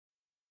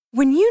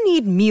When you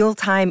need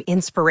mealtime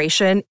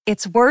inspiration,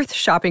 it's worth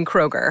shopping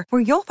Kroger,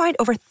 where you'll find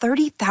over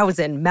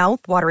 30,000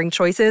 mouth-watering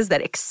choices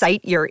that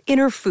excite your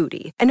inner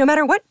foodie. And no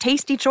matter what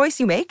tasty choice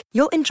you make,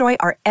 you'll enjoy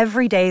our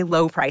everyday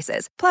low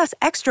prices, plus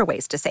extra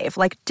ways to save,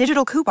 like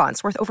digital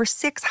coupons worth over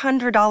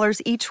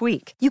 $600 each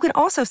week. You can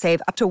also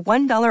save up to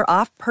 $1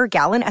 off per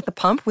gallon at the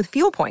pump with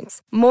fuel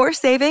points. More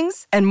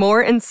savings and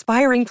more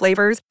inspiring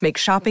flavors make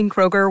shopping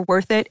Kroger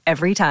worth it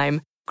every time.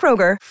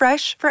 Kroger,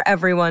 fresh for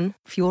everyone.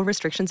 Fuel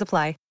restrictions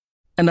apply.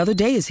 Another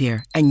day is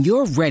here, and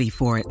you're ready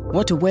for it.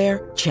 What to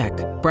wear? Check.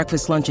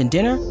 Breakfast, lunch, and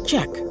dinner?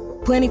 Check.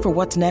 Planning for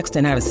what's next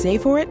and how to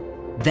save for it?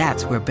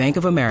 That's where Bank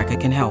of America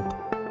can help.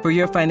 For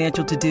your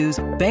financial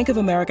to-dos, Bank of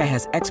America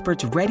has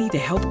experts ready to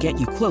help get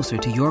you closer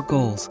to your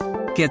goals.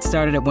 Get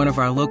started at one of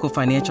our local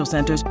financial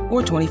centers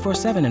or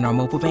 24/7 in our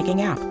mobile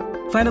banking app.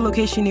 Find a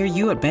location near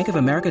you at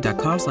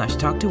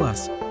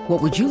bankofamerica.com/talktous.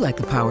 What would you like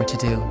the power to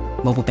do?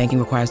 Mobile banking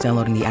requires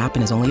downloading the app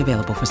and is only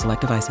available for select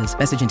devices.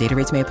 Message and data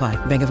rates may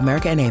apply. Bank of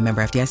America N.A.,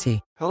 member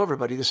FDIC. Hello,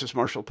 everybody. This is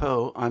Marshall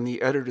Poe. I'm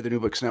the editor of the New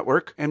Books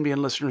Network.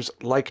 NBN listeners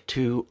like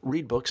to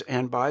read books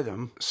and buy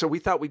them. So we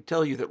thought we'd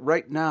tell you that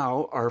right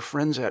now, our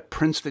friends at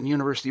Princeton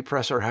University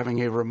Press are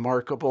having a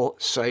remarkable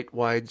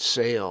site-wide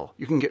sale.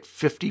 You can get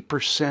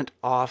 50%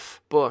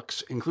 off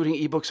books, including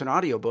ebooks and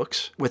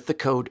audiobooks, with the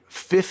code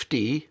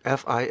 50,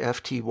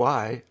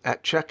 F-I-F-T-Y,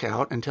 at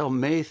checkout until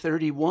May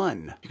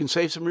 31. You can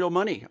save some real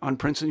money on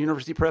Princeton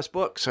University Press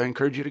books. I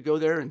encourage you to go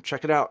there and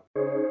check it out.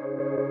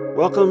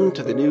 Welcome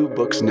to the New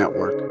Books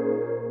Network.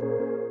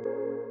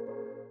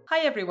 Hi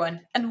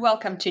everyone, and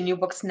welcome to New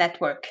Books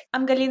Network.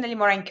 I'm Galina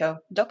Limorenko,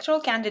 doctoral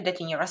candidate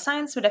in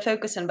neuroscience with a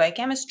focus on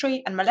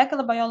biochemistry and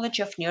molecular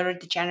biology of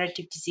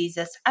neurodegenerative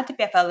diseases at the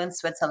PFL in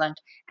Switzerland,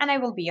 and I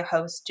will be your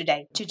host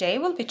today. Today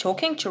we'll be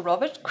talking to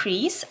Robert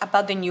Crease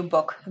about the new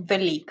book, The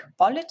Leak: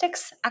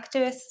 Politics,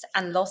 Activists,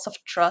 and Loss of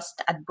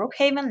Trust at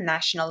Brookhaven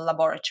National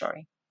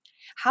Laboratory.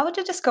 How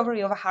the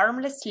discovery of a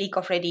harmless leak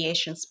of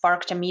radiation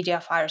sparked a media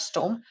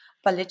firestorm,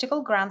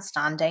 political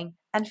grandstanding,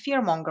 and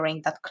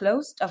fear-mongering that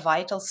closed a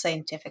vital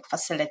scientific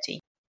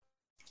facility.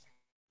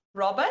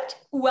 Robert,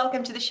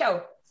 welcome to the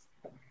show.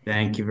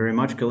 Thank you very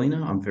much,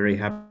 Galina. I'm very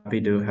happy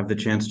to have the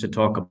chance to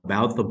talk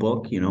about the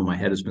book. You know, my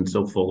head has been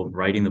so full of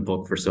writing the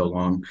book for so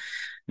long.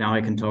 Now I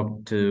can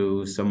talk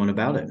to someone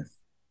about it.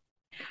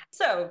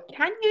 So,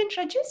 can you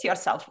introduce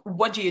yourself?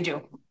 What do you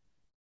do?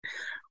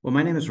 Well,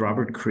 my name is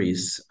Robert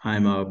Crease.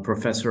 I'm a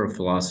professor of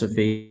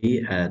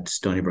philosophy at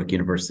Stony Brook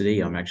University.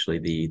 I'm actually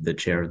the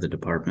chair of the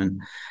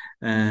department.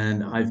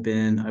 And I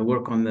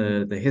work on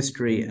the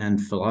history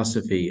and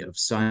philosophy of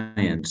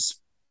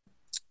science.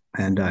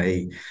 And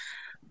I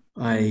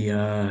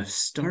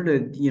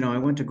started, I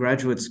went to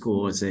graduate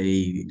school as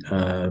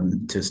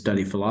to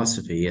study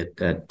philosophy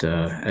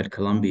at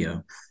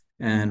Columbia.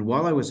 And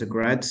while I was a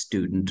grad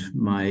student,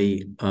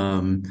 a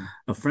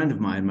friend of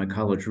mine, my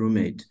college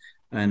roommate,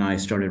 and I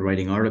started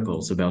writing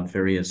articles about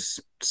various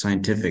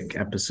scientific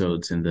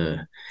episodes in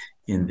the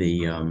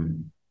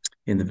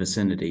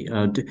vicinity.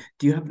 Do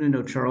you happen to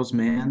know Charles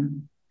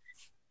Mann?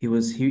 He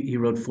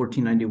wrote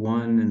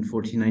 1491 and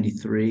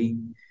 1493.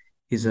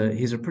 He's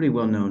a pretty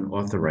well-known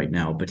author right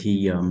now, but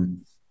he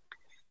and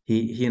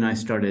I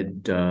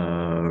started,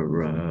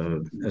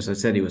 as I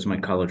said, he was my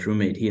college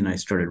roommate. He and I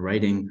started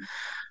writing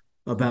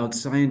about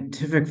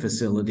scientific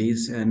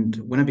facilities. And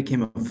when I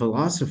became a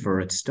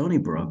philosopher at Stony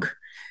Brook,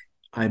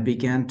 I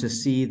began to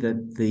see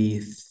that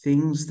the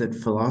things that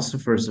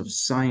philosophers of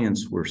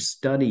science were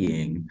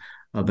studying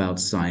about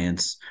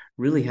science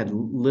really had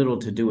little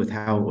to do with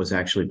how it was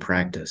actually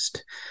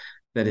practiced.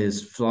 That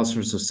is,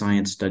 philosophers of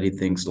science studied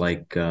things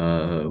like,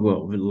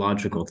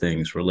 logical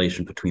things,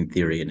 relation between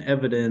theory and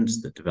evidence,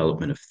 the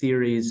development of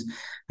theories,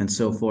 and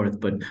so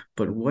forth. But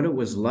what it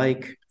was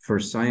like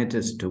for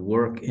scientists to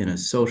work in a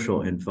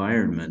social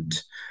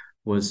environment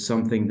was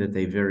something that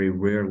they very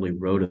rarely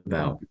wrote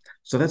about.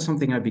 So that's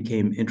something I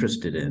became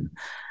interested in.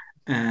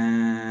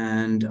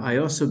 And I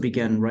also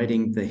began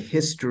writing the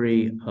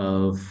history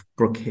of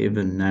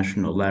Brookhaven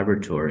National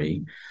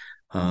Laboratory.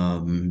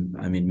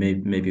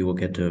 Maybe we'll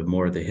get to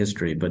more of the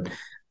history, but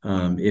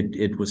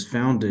it was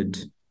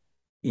founded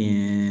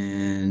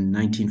in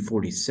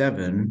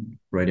 1947,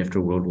 right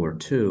after World War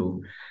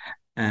II.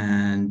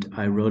 And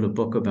I wrote a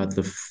book about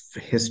the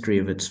history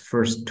of its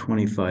first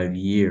 25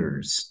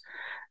 years.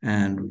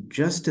 And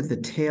just at the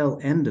tail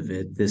end of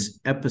it, this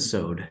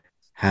episode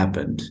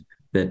happened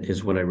that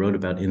is what I wrote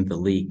about in The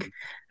Leak.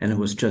 And it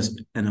was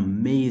just an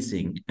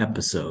amazing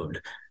episode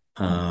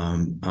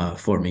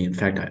for me. In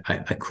fact,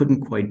 I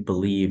couldn't quite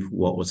believe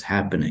what was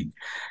happening.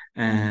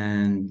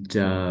 And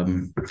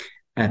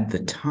at the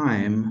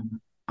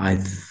time, I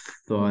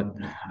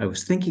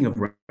was thinking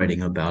of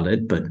writing about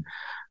it, but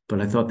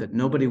I thought that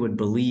nobody would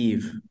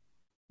believe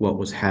what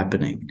was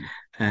happening.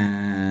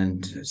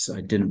 And so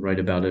I didn't write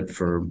about it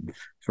for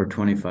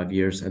 25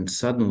 years. And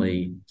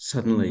suddenly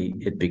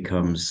it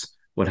becomes,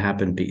 what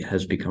happened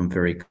has become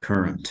very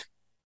current.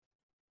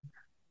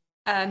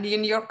 And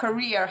in your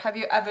career, have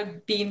you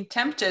ever been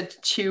tempted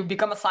to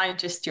become a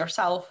scientist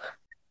yourself?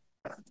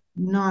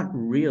 Not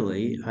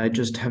really. I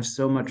just have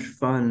so much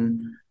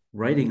fun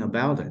writing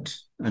about it.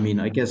 I mean,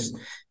 I guess,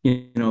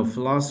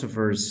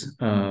 philosophers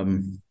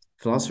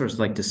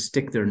like to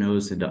stick their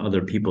nose into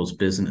other people's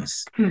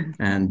business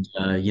and,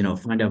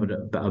 find out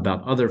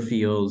about other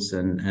fields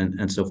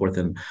and so forth,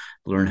 and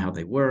learn how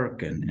they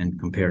work and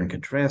compare and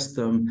contrast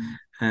them.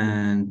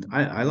 And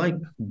I like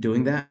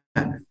doing that.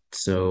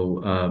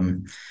 So,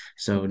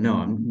 so no,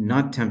 I'm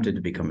not tempted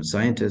to become a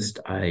scientist.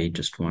 I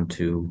just want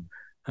to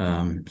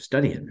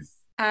study it.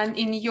 And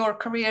in your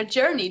career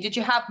journey, did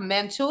you have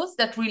mentors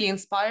that really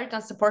inspired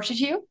and supported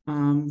you?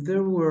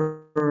 There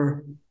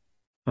were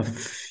a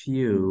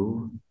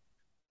few.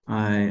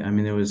 I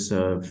mean, there was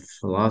a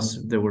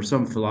philosopher. There were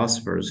some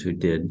philosophers who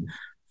did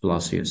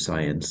philosophy of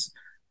science,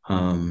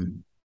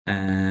 and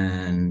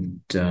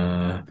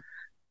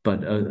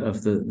but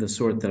of the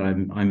sort that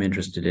I'm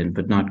interested in,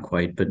 but not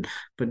quite. But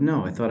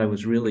no, I thought I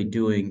was really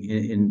doing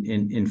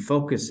in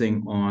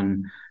focusing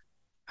on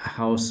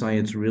how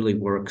science really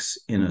works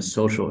in a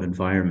social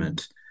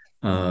environment.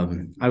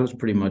 I was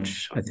pretty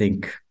much, I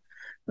think,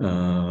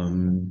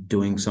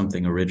 doing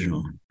something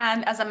original.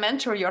 And as a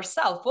mentor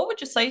yourself, what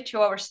would you say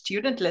to our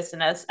student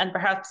listeners and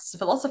perhaps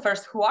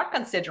philosophers who are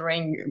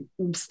considering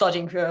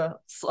studying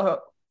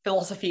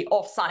philosophy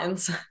of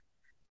science?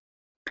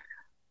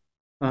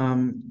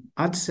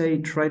 I'd say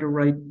try to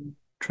write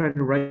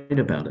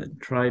about it.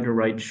 Try to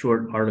write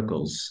short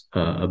articles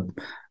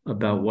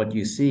about what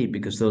you see,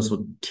 because those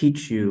will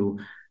teach you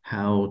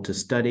how to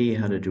study,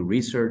 how to do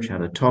research, how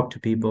to talk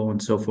to people,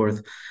 and so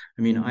forth.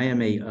 I mean,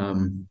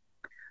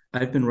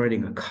 I've been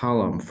writing a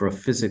column for a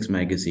physics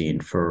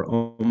magazine for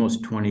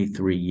almost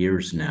 23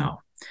 years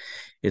now.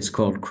 It's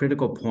called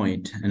Critical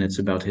Point, and it's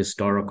about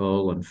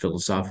historical and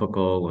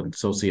philosophical and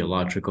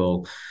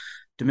sociological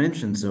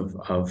dimensions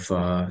of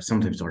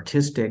sometimes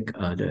artistic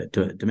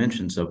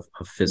dimensions of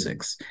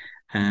physics.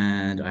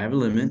 And I have a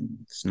limit.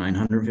 It's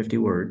 950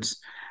 words.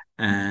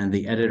 And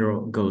the editor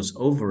goes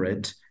over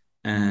it.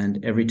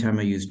 And every time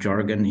I use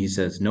jargon, he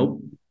says,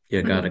 nope,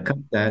 you got to cut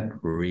that,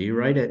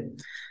 rewrite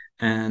it.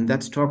 And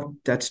that's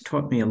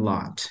taught me a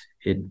lot.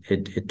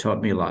 It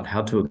taught me a lot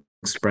how to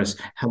express,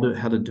 how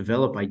to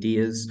develop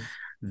ideas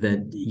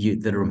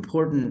that are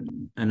important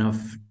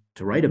enough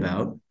to write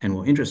about and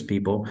will interest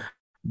people,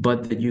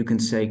 but that you can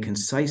say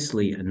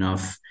concisely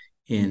enough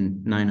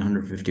in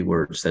 950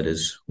 words, that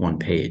is one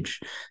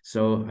page.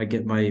 So I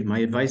get my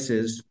advice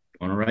is,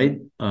 want to write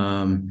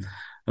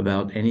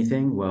about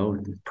anything? Well,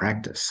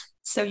 practice.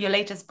 So your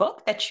latest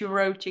book that you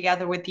wrote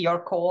together with your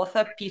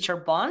co-author, Peter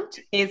Bond,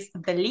 is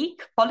The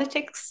Leak,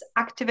 Politics,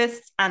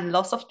 Activists, and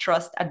Loss of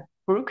Trust at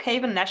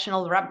Brookhaven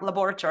National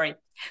Laboratory.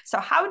 So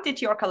how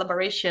did your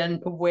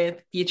collaboration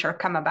with Peter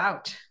come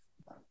about?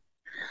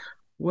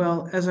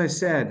 Well, as I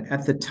said,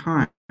 at the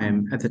time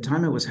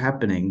it was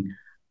happening,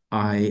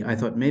 I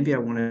thought maybe I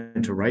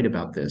wanted to write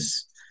about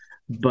this.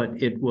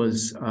 But it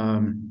was,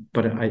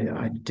 but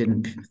I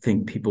didn't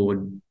think people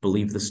would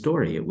believe the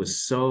story. It was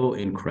so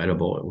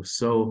incredible. It was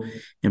so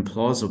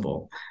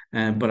implausible.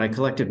 But I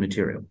collected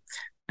material.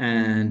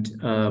 And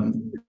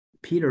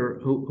Peter,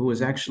 who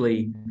was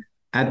actually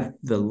at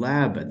the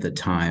lab at the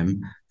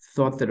time,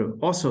 thought that it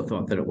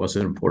was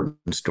an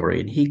important story,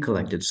 and he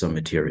collected some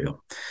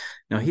material.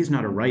 Now, he's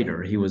not a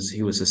writer. He was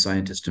a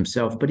scientist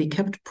himself, but he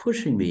kept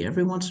pushing me.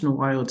 Every once in a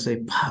while, would say,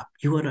 "Pop,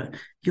 you ought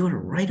to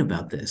write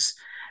about this."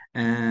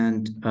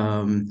 And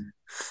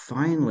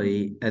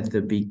finally, at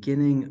the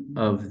beginning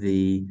of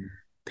the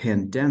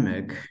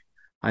pandemic,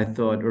 I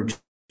thought, or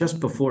just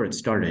before it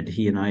started,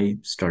 he and I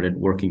started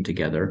working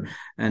together.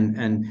 And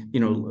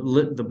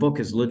the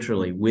book is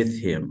literally with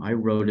him. I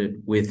wrote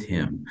it with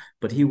him,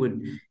 but he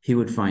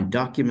would find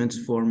documents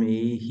for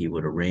me. He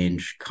would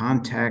arrange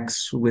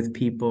contacts with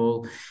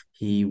people.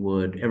 He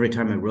would, every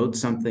time I wrote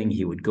something,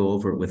 he would go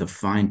over it with a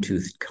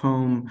fine-toothed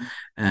comb.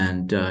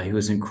 And he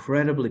was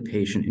incredibly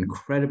patient,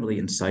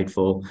 incredibly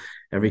insightful.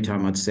 Every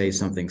time I'd say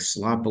something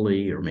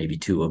sloppily or maybe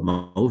too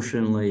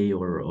emotionally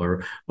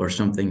or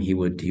something, he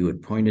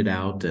would point it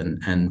out.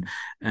 And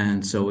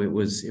so it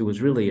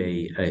was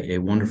really a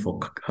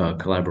wonderful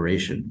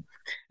collaboration.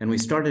 And we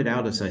started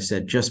out, as I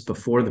said, just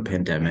before the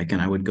pandemic,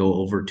 and I would go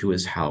over to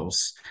his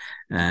house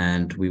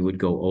and we would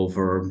go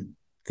over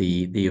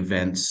the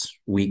events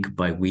week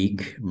by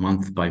week,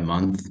 month by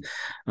month,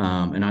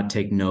 and I'd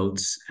take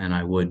notes, and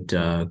I would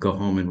go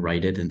home and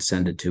write it and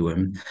send it to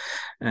him.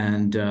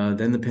 And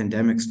then the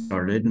pandemic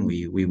started, and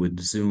we would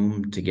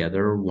Zoom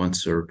together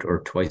once or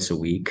twice a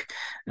week,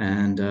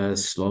 and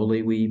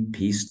slowly we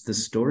pieced the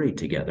story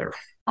together.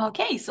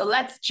 Okay, so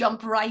let's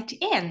jump right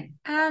in.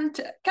 And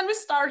can we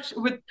start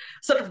with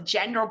sort of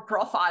general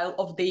profile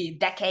of the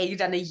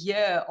decade and a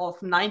year of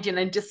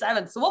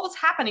 1997? So what was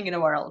happening in the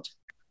world?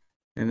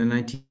 In the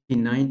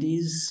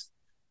 1990s,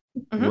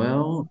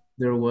 well,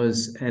 there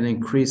was an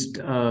increased.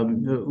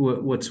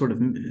 What sort of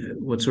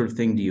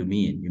thing do you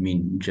mean? You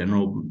mean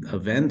general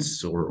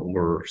events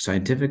or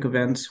scientific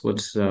events?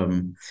 What's where's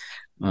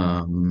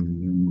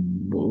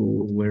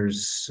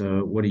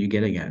what are you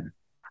getting at?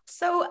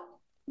 So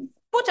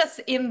put us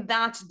in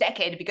that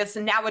decade? Because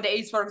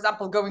nowadays, for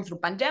example, going through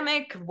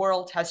pandemic,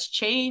 world has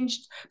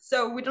changed.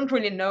 So we don't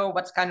really know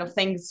what kind of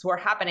things were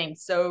happening.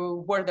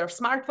 So were there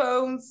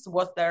smartphones?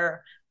 Was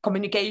there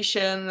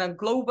communication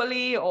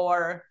globally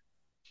or?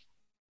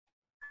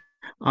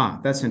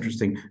 That's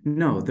interesting.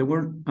 No, there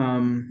weren't.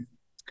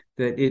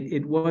 That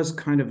it was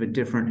kind of a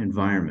different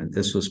environment.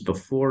 This was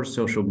before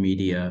social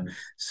media,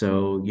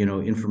 so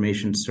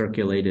information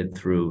circulated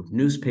through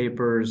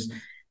newspapers,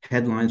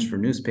 headlines for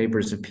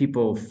newspapers. If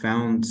people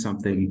found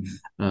something,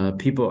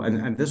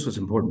 and this was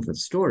important for the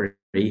story.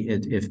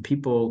 If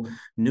people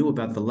knew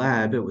about the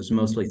lab, it was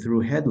mostly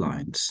through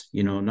headlines.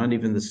 Not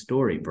even the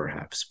story,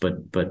 perhaps,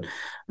 but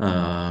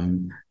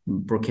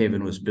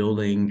Brookhaven was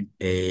building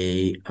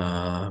a.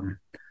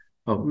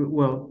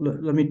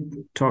 Let me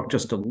talk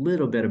just a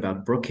little bit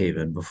about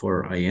Brookhaven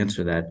before I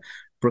answer that.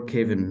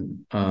 Brookhaven,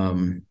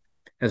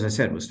 as I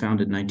said, was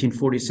founded in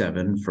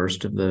 1947,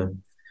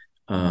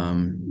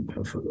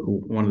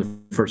 one of the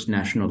first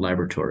national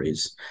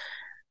laboratories.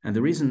 And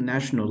the reason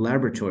national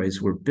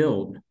laboratories were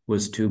built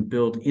was to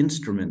build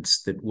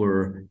instruments that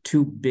were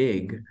too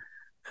big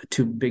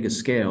a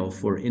scale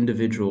for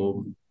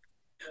individual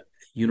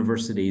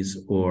universities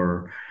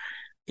or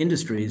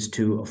industries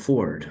to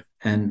afford.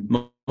 And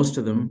most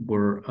of them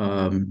were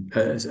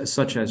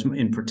such as,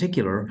 in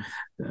particular,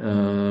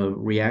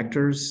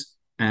 reactors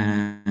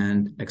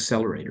and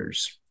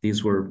accelerators.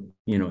 These were,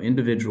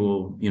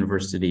 individual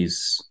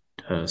universities,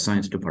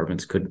 science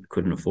departments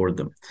couldn't afford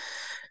them.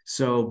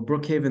 So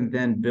Brookhaven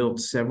then built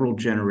several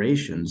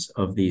generations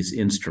of these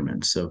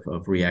instruments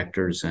of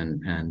reactors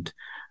and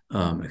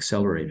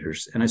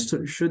accelerators. And I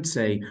should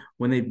say,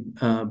 when they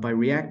by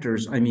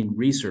reactors, I mean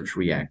research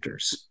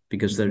reactors,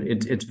 because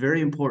it's very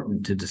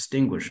important to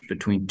distinguish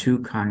between two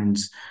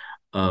kinds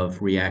of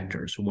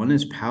reactors. One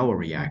is power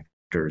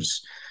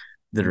reactors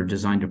that are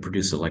designed to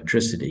produce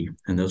electricity,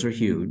 and those are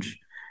huge.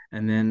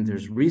 And then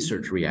there's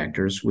research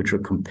reactors, which are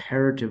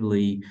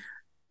comparatively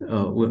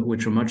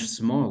which are much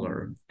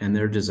smaller, and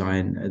they're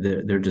designed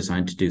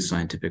to do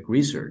scientific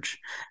research.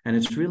 And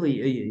it's really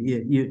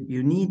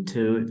you need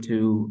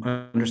to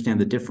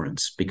understand the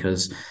difference,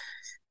 because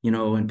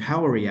in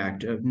power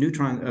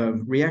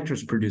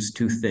reactors produce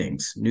two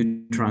things: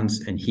 neutrons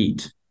and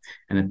heat.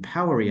 And in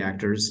power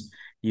reactors,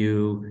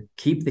 you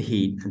keep the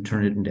heat and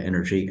turn it into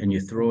energy, and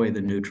you throw away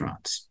the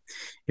neutrons.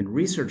 In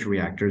research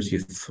reactors, you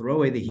throw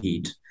away the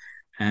heat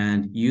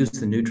and use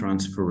the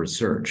neutrons for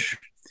research.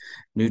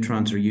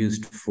 Neutrons are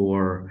used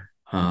for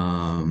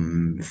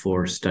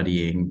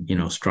studying,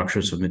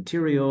 structures of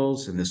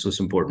materials, and this was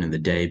important in the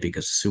day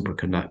because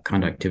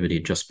superconductivity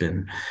had just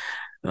been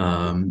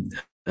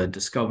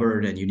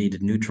discovered, and you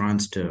needed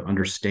neutrons to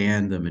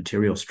understand the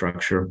material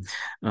structure.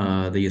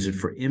 They use it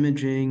for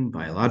imaging,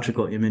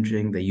 biological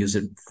imaging. They use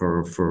it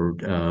for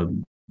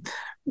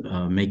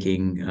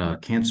making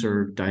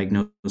cancer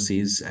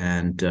diagnoses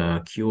and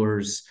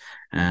cures,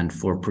 and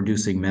for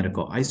producing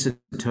medical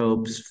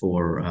isotopes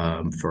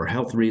for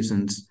health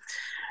reasons.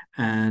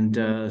 And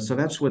so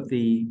that's what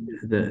the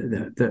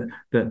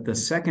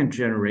second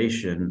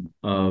generation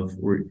of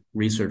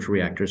research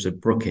reactors at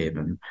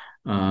Brookhaven.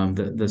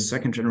 The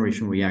second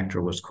generation reactor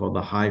was called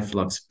the high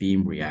flux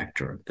beam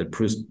reactor that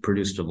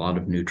produced a lot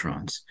of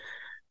neutrons.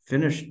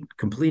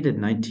 Completed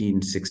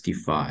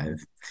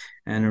 1965,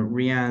 and it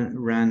ran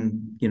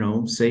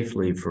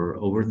safely for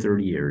over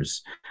 30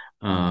 years.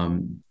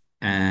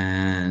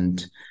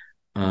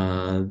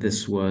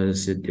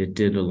 It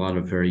did a lot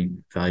of very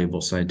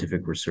valuable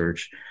scientific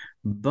research.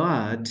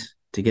 But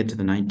to get to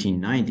the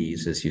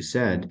 1990s, as you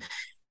said,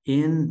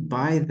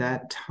 by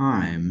that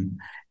time,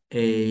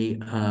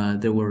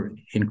 there were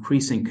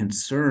increasing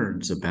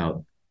concerns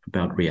about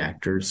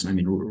reactors. I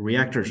mean,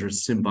 reactors are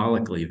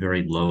symbolically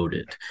very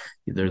loaded.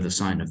 They're the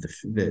sign of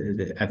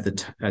at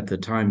the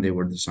time they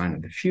were the sign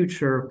of the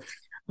future.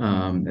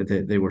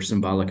 They were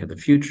symbolic of the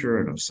future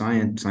and of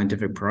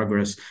scientific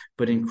progress,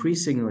 but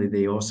increasingly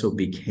they also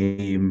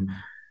became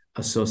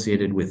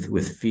associated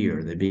with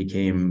fear. They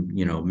became,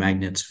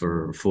 magnets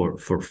for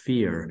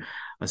fear,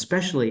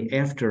 especially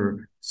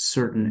after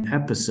certain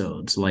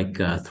episodes like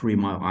 3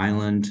 Mile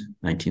Island,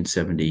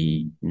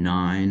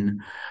 1979,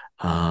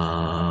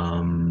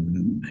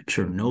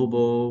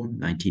 Chernobyl,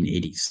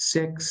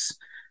 1986.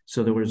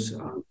 So there was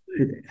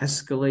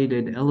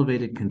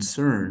elevated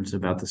concerns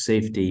about the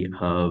safety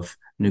of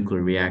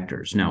nuclear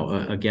reactors. Now,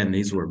 again,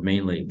 these were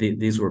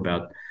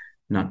about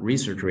not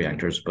research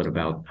reactors, but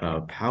about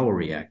power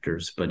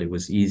reactors. But it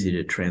was easy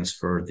to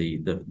transfer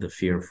the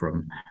fear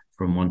from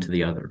one to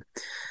the other.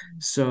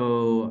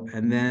 So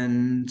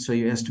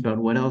you asked about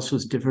what else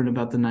was different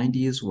about the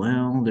 90s.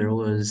 Well, there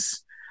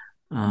was,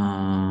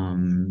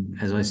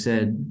 as I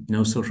said,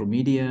 no social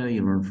media.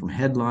 You learn from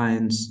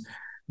headlines.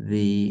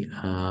 A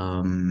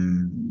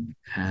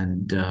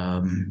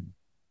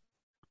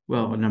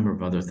number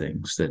of other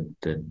things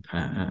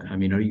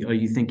are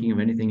you thinking of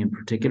anything in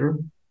particular?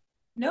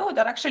 No,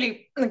 that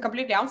actually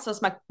completely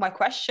answers my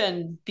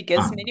question,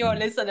 because many of our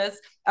listeners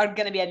are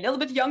going to be a little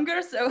bit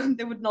younger, so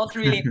they would not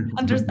really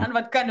understand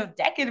what kind of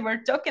decade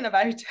we're talking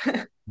about.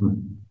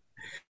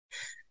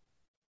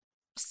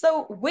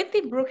 So with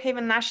the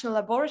Brookhaven National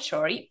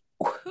Laboratory,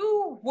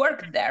 who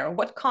worked there?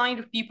 What kind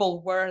of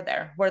people were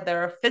there? Were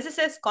there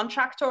physicists,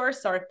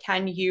 contractors, or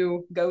can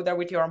you go there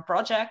with your own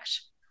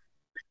project?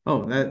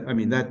 Oh,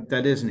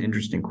 that is an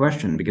interesting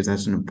question because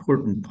that's an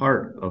important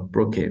part of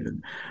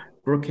Brookhaven.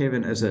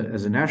 Brookhaven, as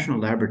a national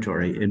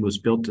laboratory, it was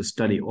built to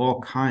study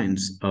all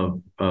kinds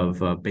of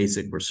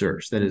basic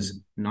research. That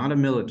is not a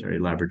military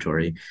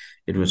laboratory.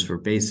 It was for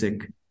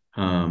basic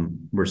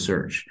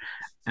research.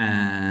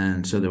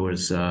 And so there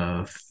was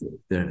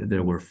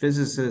there were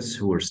physicists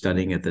who were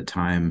studying at the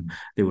time.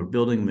 They were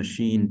building a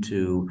machine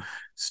to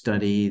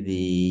study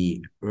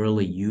the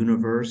early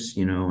universe,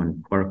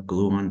 and quark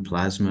gluon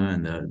plasma,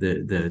 and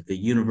the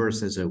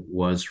universe as it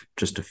was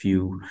just a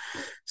few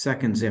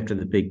seconds after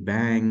the Big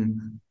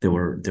Bang. There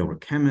were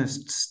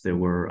chemists. There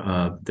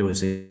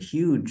was a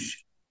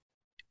huge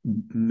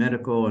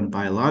medical and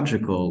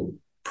biological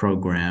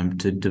program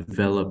to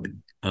develop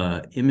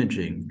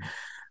imaging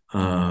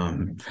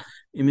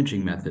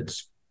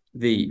methods.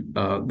 The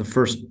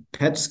first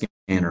PET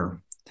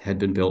scanner had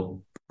been built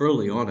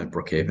early on at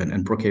Brookhaven,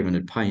 and Brookhaven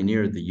had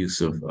pioneered the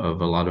use of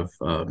a lot of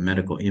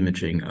medical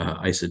imaging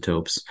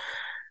isotopes.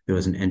 There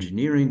was an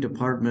engineering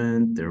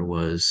department. There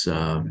was,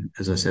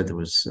 as I said, there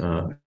was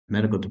a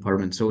medical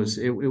department. So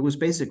it was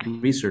basic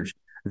research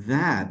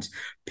that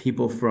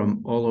people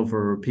from all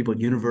over,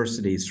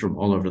 universities from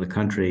all over the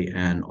country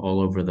and all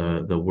over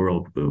the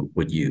world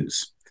would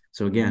use.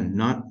 So again,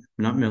 not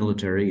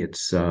military.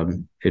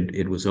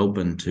 It was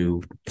open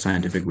to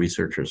scientific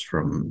researchers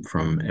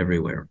from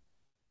everywhere.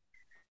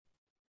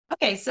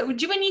 Okay, so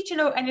do we need to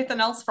know anything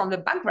else from the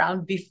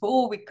background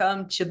before we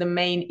come to the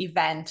main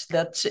event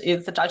that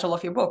is the title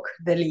of your book,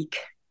 The Leak?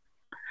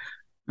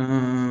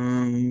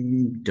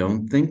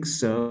 Don't think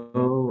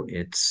so.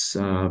 It's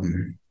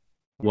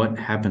what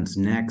happens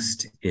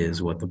next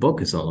is what the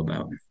book is all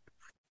about.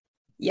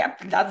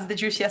 Yep, that's the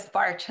juiciest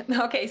part.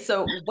 Okay,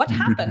 so what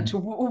happened?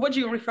 What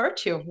do you refer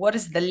to? What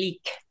is the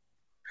leak?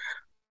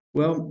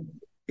 Well,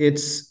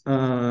 it's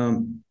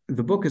the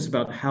book is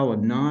about how a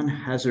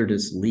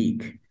non-hazardous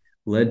leak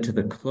led to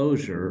the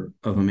closure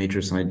of a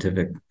major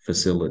scientific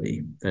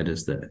facility, that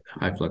is the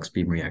high flux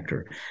beam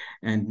reactor,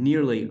 and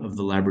nearly of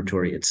the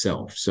laboratory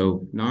itself.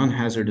 So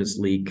non-hazardous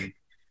leak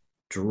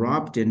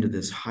dropped into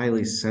this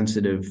highly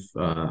sensitive,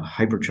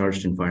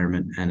 hypercharged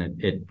environment, and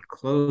it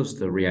closed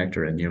the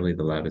reactor and nearly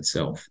the lab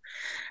itself.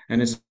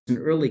 And it's an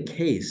early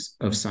case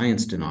of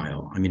science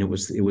denial. I mean, it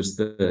was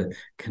the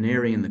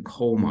canary in the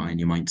coal mine,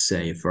 you might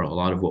say, for a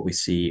lot of what we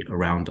see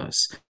around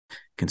us.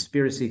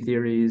 Conspiracy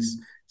theories,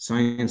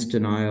 science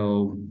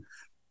denial,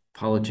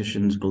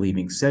 politicians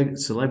believing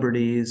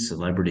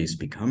celebrities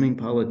becoming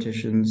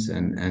politicians,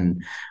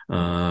 and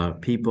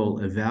people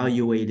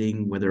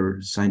evaluating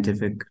whether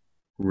scientific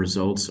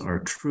results are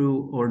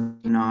true or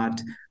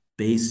not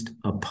based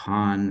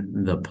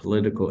upon the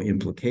political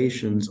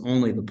implications,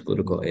 only the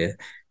political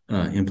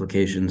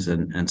implications,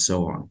 and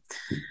so on.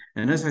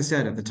 And as I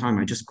said at the time,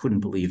 I just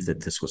couldn't believe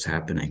that this was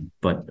happening.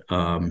 But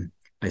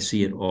I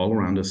see it all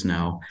around us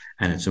now,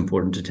 and it's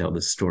important to tell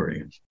this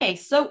story. Okay,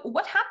 so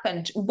what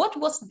happened? What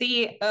was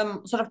the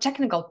sort of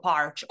technical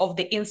part of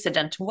the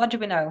incident? What do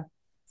we know?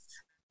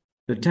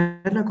 The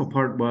technical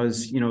part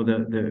was, you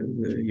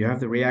have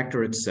the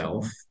reactor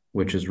itself,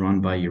 which is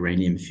run by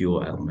uranium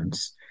fuel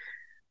elements.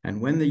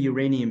 And when the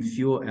uranium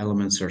fuel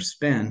elements are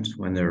spent,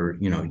 when they're,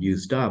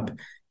 used up,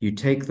 you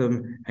take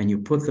them and you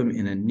put them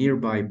in a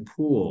nearby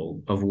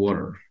pool of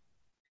water.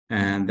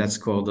 And that's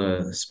called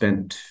a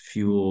spent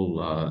fuel,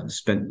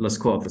 let's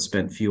call it the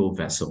spent fuel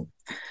vessel.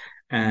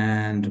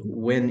 And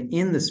when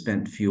in the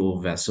spent fuel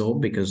vessel,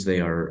 because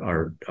they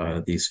are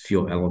these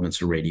fuel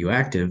elements are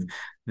radioactive,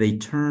 they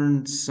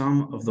turn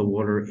some of the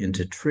water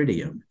into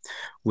tritium,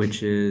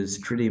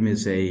 tritium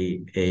is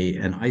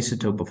an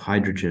isotope of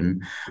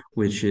hydrogen,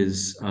 which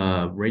is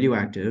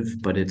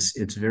radioactive, but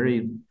it's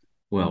very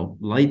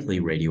lightly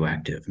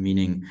radioactive,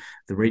 meaning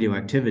the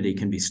radioactivity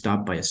can be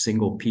stopped by a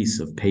single piece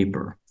of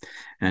paper.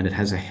 And it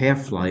has a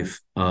half-life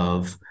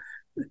of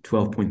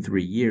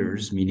 12.3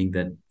 years, meaning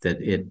that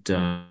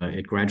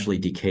it gradually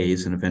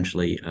decays and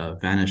eventually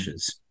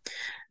vanishes.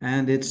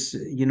 And it's,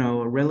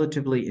 a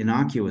relatively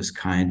innocuous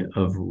kind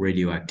of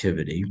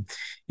radioactivity.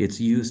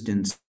 It's used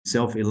in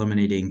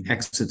self-eliminating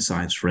exit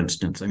signs, for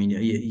instance. I mean,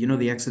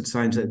 the exit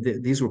signs,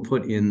 these were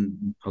put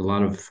in a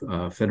lot of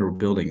federal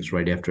buildings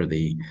right after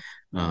the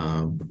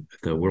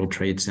World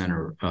Trade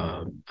Center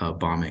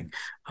bombing.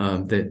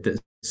 The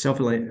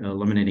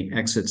self-eliminating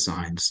exit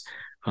signs,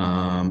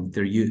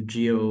 they're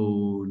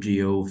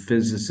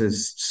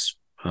geophysicists,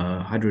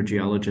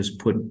 hydrogeologists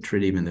put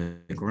tritium in the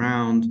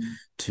ground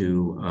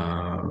to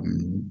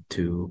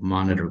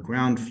monitor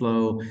ground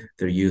flow.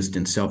 They're used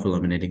in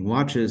self-eliminating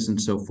watches and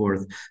so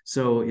forth.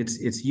 So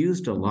it's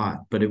used a lot,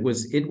 but it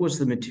was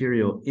the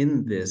material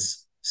in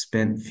this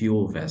spent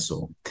fuel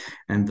vessel.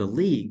 And the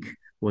leak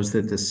was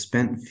that the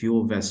spent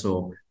fuel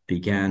vessel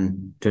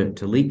began to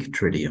leak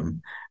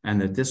tritium,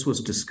 and that this was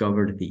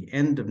discovered at the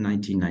end of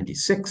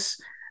 1996.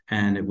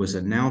 and it was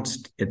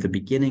announced at the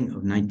beginning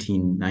of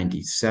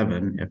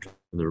 1997 after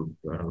the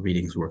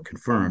readings were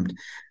confirmed.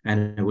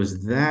 And it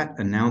was that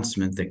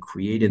announcement that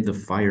created the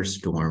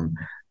firestorm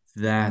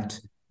that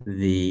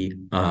the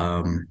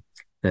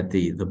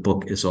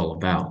book is all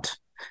about.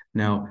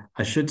 Now,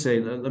 I should say,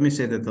 let me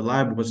say that the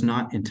lab was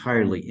not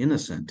entirely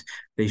innocent.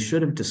 They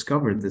should have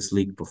discovered this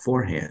leak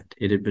beforehand.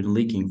 It had been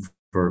leaking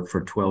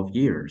for 12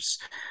 years.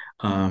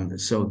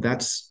 So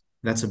that's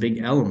a big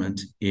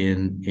element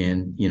in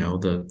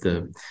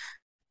the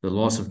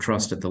loss of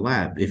trust at the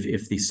lab.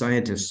 If the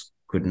scientists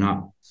could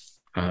not,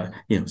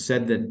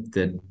 said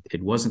that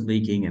it wasn't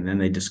leaking, and then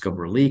they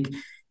discover a leak,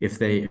 if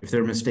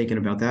they're mistaken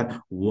about that,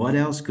 what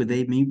else could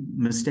they be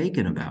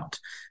mistaken about?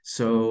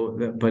 So,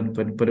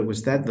 but it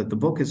was that the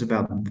book is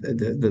about,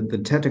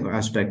 the technical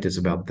aspect is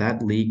about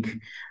that leak,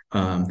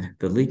 the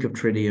leak of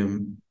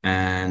tritium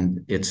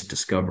and its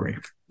discovery.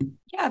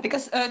 Yeah,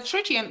 because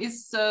tritium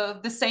is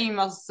the same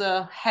as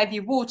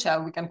heavy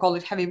water. We can call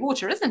it heavy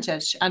water, isn't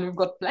it? And we've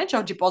got plenty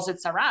of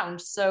deposits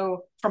around.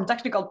 So from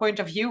technical point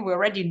of view, we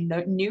already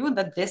knew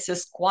that this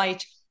is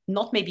quite,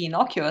 not maybe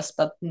innocuous,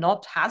 but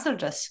not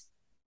hazardous.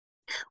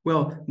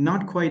 Well,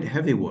 not quite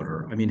heavy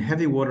water. I mean,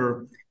 heavy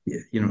water,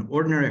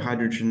 ordinary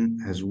hydrogen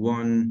has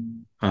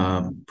one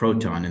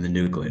proton in the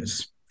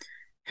nucleus.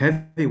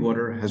 Heavy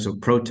water has a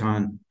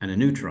proton and a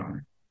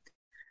neutron,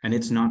 and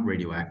it's not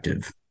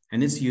radioactive.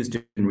 And it's used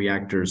in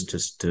reactors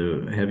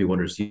to heavy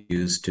water is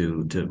used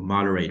to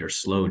moderate or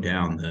slow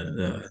down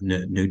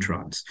the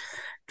neutrons.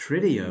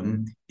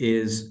 Tritium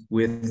is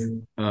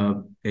with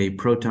a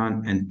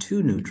proton and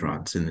two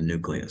neutrons in the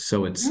nucleus.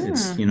 So it's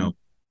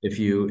if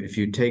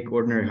you take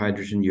ordinary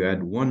hydrogen, you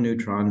add one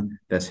neutron,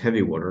 that's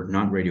heavy water,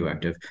 not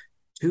radioactive.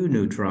 Two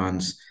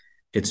neutrons,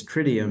 it's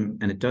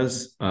tritium, and it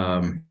does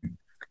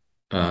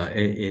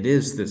it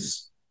is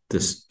this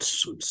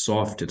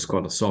soft, it's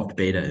called a soft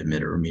beta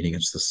emitter, meaning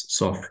it's the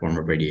soft form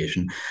of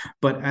radiation.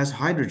 But as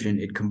hydrogen,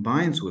 it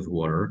combines with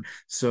water,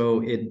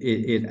 so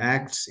it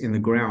acts in the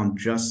ground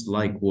just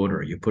like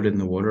water. You put it in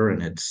the water,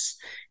 and it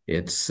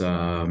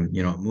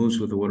moves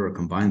with the water, it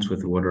combines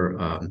with the water,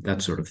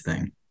 that sort of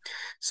thing.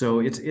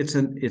 So it's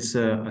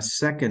a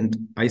second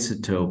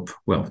isotope,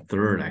 well,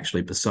 third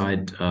actually,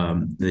 beside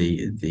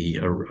the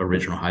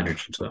original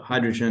hydrogen. So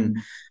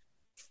hydrogen,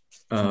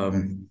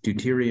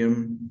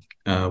 deuterium,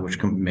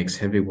 which makes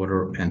heavy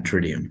water, and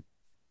tritium.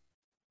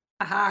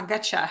 Aha,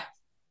 gotcha.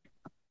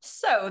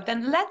 So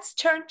then let's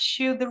turn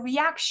to the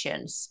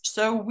reactions.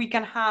 So we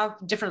can have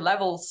different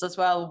levels as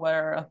well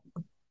where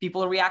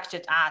people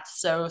reacted at.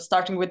 So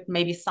starting with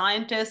maybe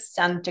scientists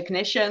and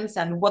technicians,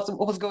 and what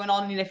was going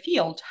on in the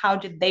field, how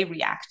did they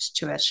react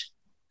to it?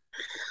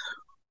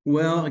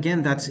 Well,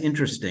 again, that's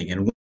interesting.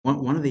 And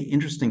one of the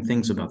interesting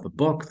things about the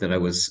book that I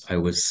was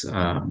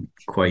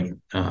quite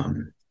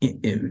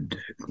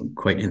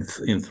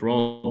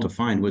enthralled to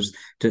find was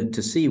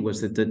to see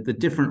was that the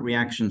different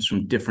reactions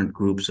from different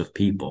groups of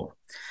people.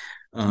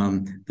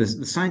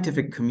 The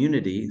scientific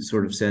community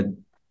sort of said,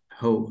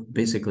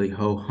 basically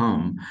ho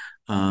hum,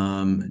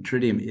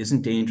 tritium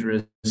isn't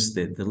dangerous.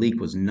 The leak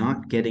was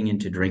not getting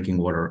into drinking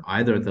water,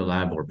 either at the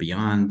lab or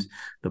beyond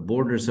the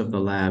borders of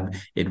the lab.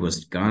 It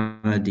was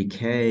gonna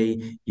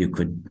decay. You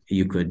could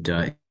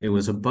it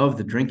was above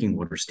the drinking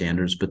water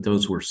standards, but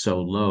those were so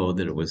low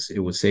that it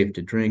was safe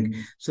to drink.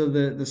 So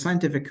the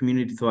scientific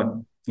community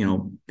thought,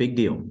 big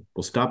deal.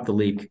 We'll stop the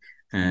leak,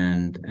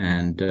 and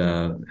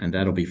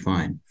that'll be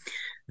fine.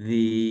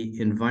 The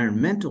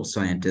environmental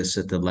scientists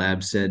at the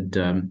lab said,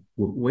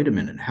 wait a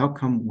minute, how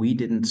come we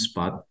didn't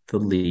spot the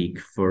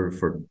leak for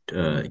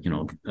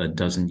a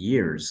dozen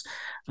years?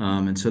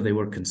 And so they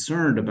were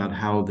concerned about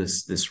how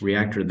this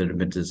reactor that had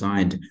been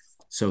designed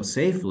so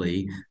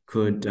safely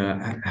could,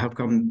 how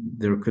come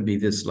there could be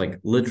this like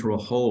literal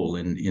hole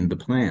in the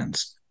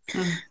plans?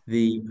 Mm.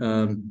 The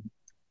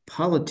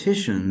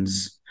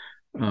politicians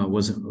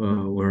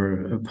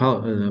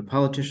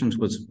politicians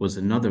was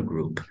another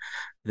group.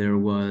 There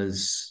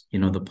was,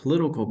 the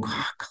political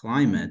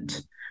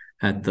climate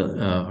at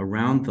the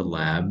around the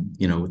lab.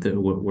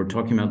 We're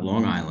talking about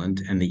Long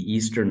Island and the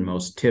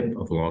easternmost tip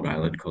of Long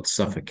Island, called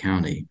Suffolk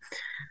County,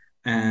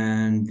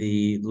 and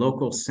the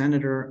local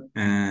senator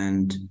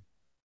and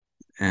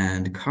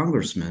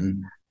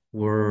congressman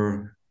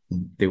were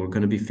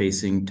going to be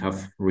facing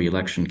tough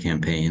re-election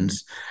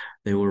campaigns.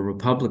 They were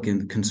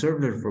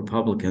conservative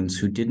Republicans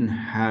who didn't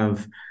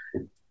have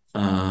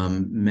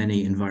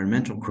many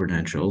environmental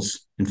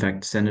credentials. In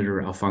fact,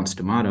 Senator Alphonse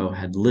D'Amato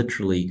had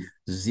literally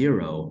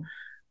zero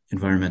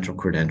environmental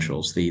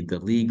credentials. The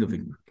League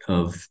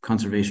of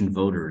Conservation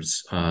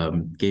Voters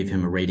gave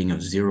him a rating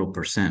of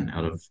 0%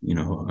 out of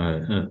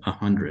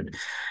 100,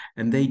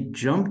 and they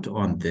jumped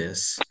on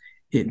this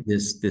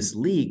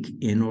leak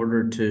in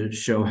order to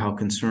show how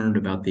concerned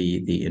about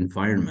the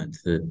environment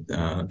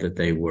that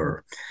they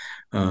were.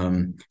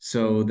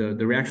 So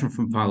the reaction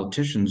from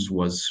politicians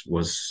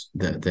was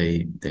that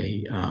they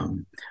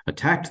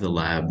attacked the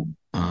lab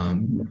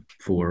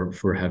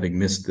for having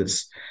missed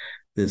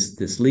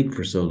this leak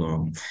for so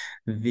long.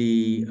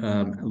 The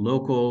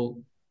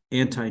local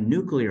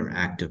anti-nuclear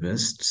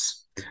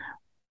activists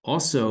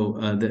Also,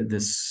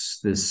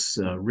 this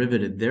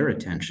riveted their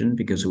attention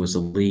because it was a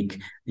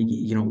leak.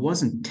 It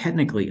wasn't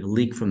technically a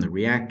leak from the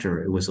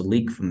reactor; it was a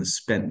leak from the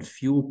spent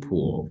fuel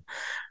pool.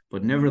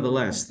 But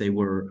nevertheless, they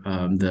were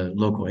the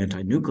local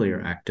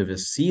anti-nuclear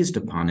activists seized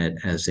upon it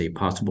as a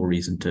possible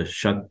reason to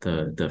shut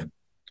the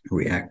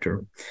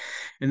reactor.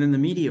 And then the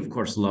media, of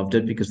course, loved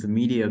it because the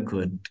media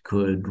could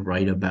compare it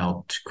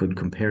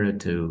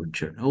to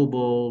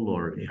Chernobyl,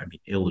 or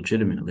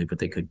illegitimately, but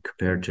they could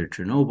compare it to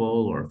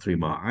Chernobyl or 3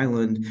 Mile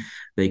Island.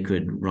 They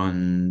could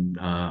run,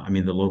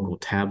 the local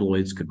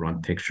tabloids could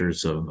run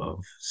pictures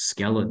of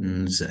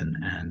skeletons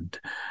and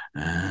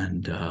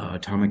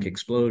atomic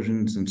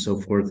explosions and so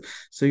forth.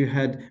 So you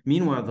had,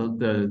 meanwhile,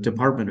 the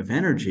Department of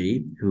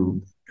Energy,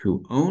 who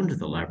owned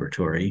the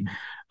laboratory,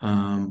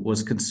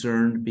 was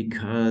concerned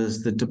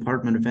because the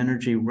Department of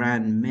Energy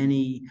ran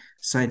many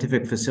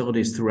scientific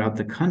facilities throughout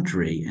the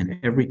country. And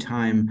every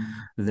time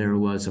there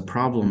was a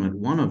problem at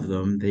one of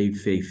them, they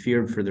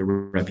feared for their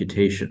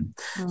reputation.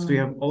 So you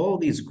have all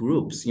these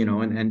groups,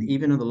 and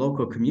even in the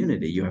local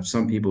community, you have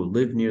some people who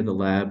live near the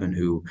lab and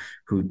who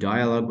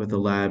dialogue with the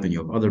lab, and you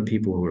have other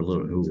people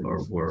who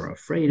were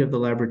afraid of the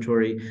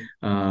laboratory.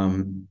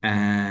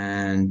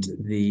 And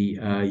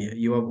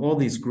you have all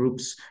these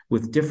groups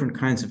with different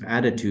kinds of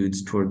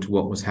attitudes towards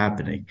what was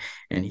happening.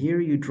 And here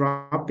you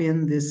drop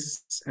in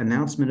this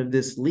announcement of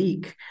this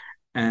leak,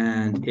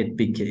 and it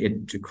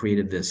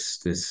created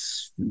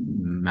this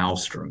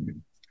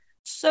maelstrom.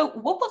 So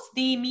what was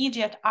the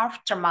immediate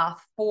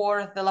aftermath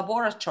for the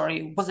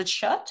laboratory? Was it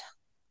shut?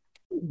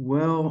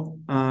 Well,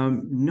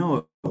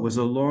 no, it was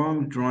a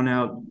long, drawn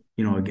out,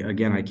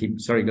 again, I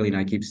keep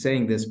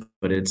saying this,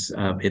 but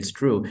it's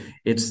true.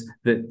 It's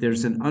that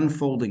there's an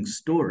unfolding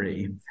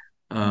story,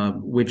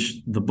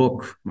 which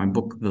my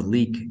book, The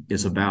Leak,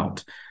 is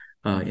about.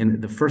 In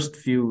the first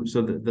few,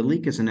 so the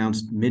leak is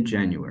announced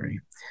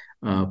mid-January.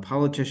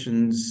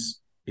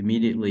 Politicians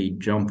immediately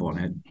jump on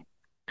it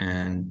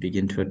and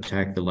begin to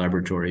attack the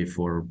laboratory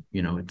for,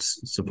 its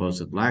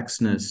supposed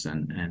laxness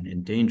and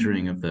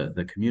endangering of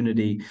the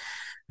community.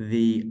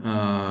 The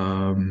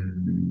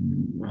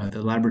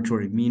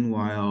laboratory,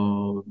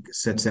 meanwhile,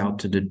 sets out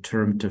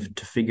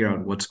to figure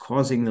out what's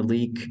causing the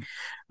leak.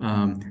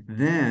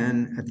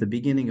 Then, at the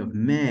beginning of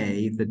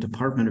May, the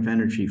Department of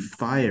Energy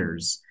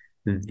fires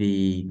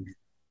the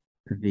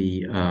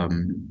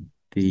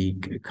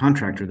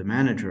contractor, the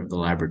manager of the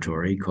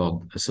laboratory,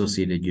 called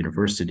Associated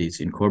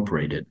Universities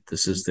Incorporated.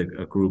 This is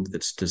a group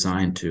that's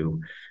designed to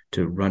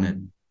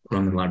run the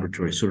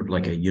laboratory sort of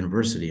like a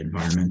university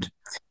environment.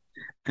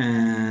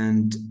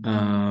 And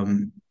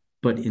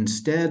but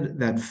instead,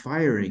 that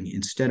firing,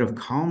 instead of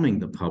calming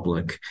the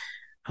public,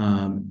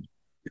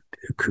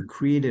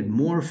 created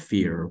more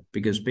fear,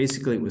 because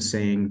basically it was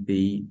saying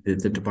the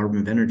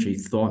Department of Energy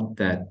thought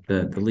that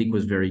the leak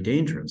was very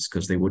dangerous,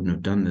 because they wouldn't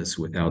have done this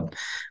without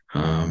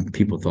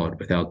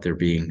there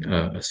being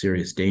a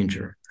serious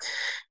danger.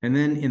 And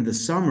then in the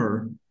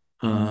summer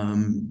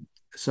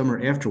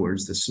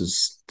afterwards, this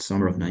is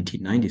summer of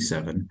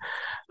 1997,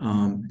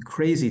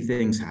 crazy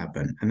things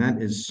happen. And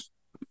that is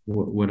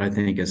what I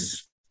think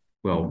is,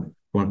 one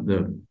of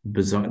the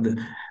bizarre...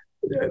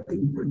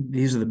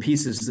 these are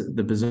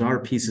the bizarre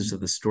pieces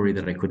of the story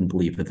that I couldn't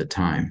believe at the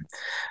time.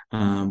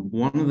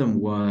 One of them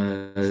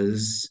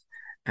was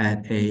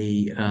at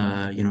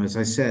as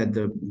I said,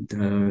 a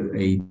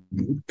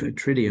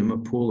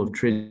pool of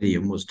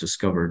tritium was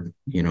discovered,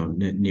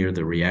 near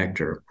the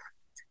reactor.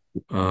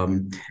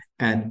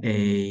 At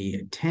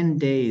 10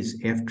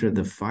 days after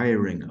the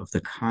firing of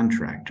the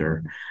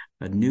contractor,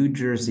 a New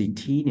Jersey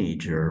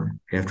teenager,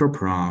 after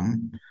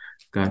prom,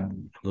 got a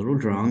little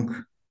drunk,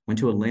 went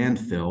to a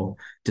landfill,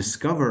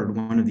 discovered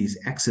one of these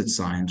exit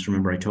signs.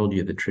 Remember, I told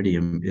you the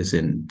tritium is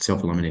in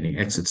self-eliminating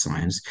exit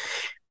signs,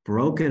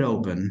 broke it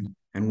open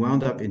and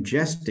wound up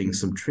ingesting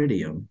some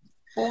tritium.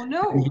 Oh,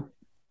 no.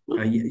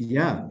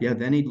 Yeah.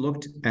 Then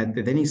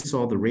he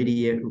saw the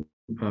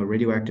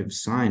radioactive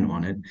sign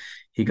on it.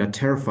 He got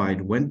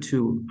terrified, went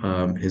to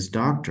his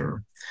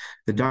doctor.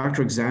 The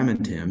doctor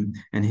examined him,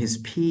 and his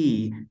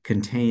pee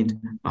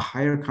contained a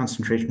higher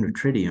concentration of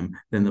tritium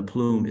than the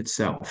plume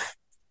itself.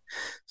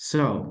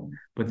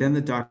 But then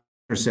the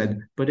doctor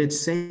said, but it's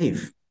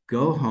safe.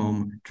 Go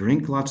home,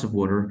 drink lots of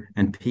water,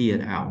 and pee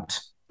it out.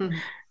 Mm-hmm.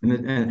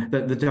 And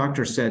the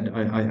doctor said,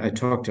 I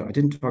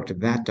didn't talk to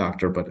that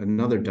doctor, but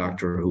another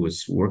doctor who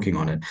was working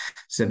on it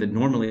said that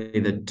normally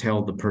they'd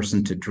tell the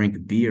person to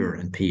drink beer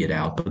and pee it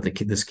out, but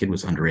this kid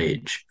was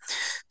underage.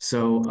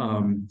 So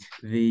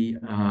the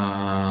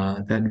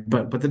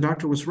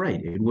doctor was right.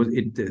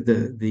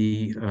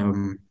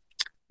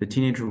 The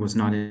teenager was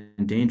not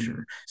in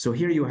danger. So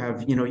here you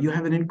have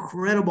an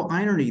incredible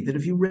irony that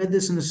if you read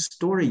this in a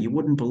story, you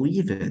wouldn't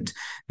believe it,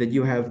 that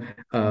you have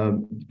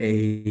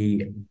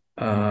a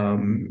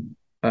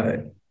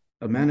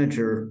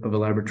manager of a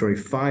laboratory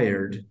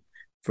fired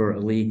for a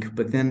leak,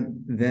 but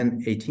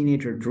then a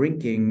teenager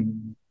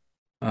drinking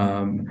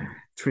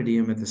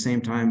tritium at the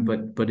same time,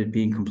 but it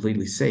being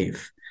completely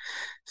safe.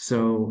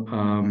 So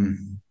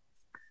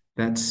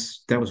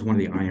that was one of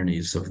the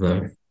ironies of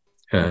the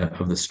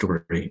of the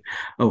story.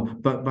 Oh,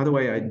 but by the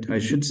way, I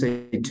should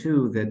say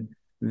too that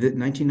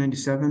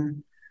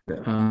 1997.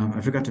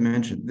 I forgot to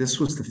mention this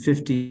was the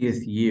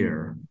 50th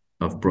year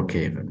of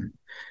Brookhaven.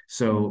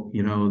 So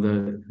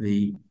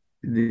the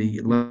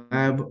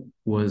lab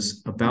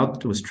was on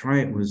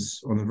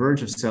the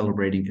verge of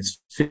celebrating its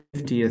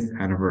 50th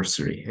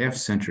anniversary, half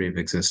century of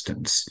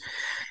existence,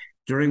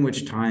 during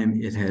which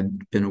time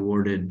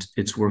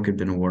its work had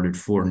been awarded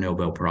 4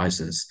 Nobel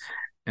Prizes.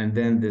 And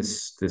then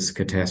this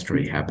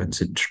catastrophe happens.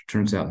 It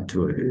turned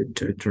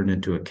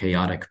into a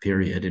chaotic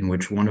period in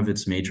which one of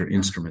its major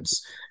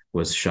instruments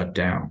was shut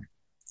down.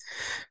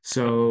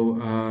 So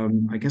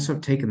I guess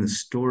I've taken the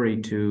story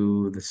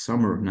to the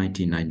summer of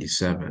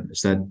 1997.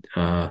 Is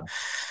that,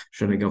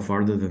 should I go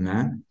farther than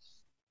that?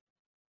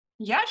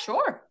 Yeah,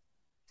 sure.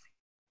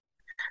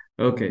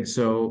 Okay,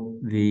 so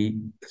the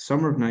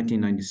summer of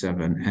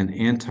 1997, an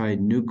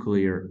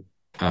anti-nuclear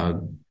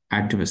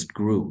activist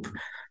group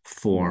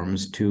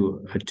forms whose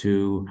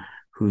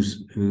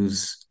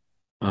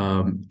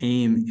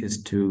aim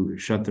is to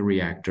shut the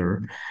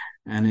reactor,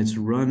 and it's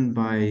run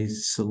by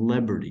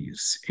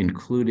celebrities,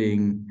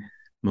 including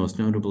most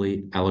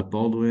notably Alec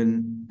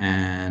Baldwin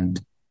and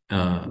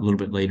a little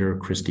bit later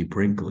Christie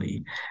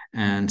Brinkley.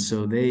 And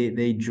so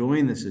they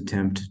join this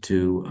attempt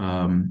to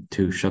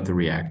shut the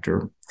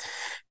reactor.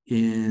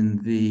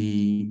 In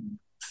the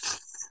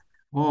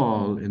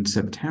fall, in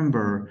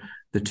September,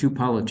 the 2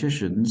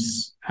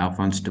 politicians,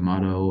 Alphonse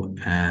D'Amato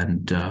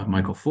and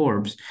Michael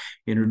Forbes,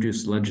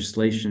 introduced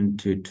legislation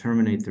to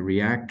terminate the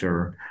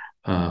reactor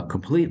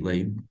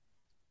completely.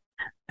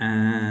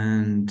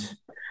 And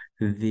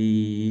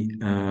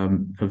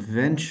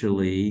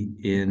eventually,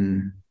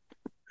 in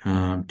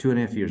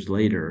 2.5 years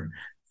later,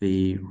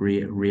 the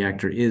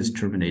reactor is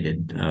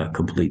terminated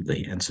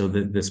completely. And so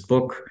this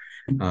book,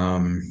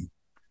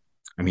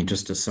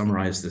 just to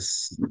summarize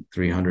this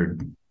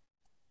 300.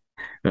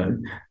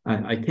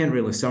 I can't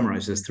really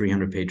summarize this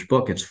 300-page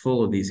book. It's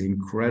full of these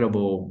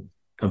incredible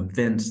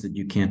events that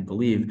you can't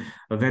believe.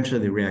 Eventually,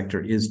 the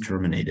reactor is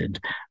terminated,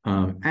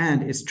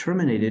 and it's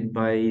terminated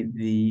by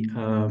the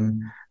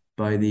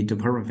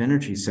Department of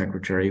Energy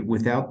secretary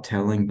without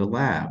telling the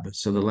lab.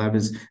 So the lab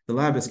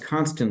is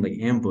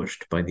constantly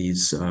ambushed by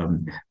these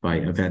by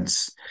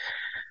events,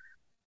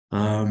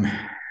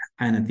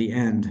 and at the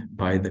end,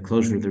 by the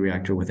closure of the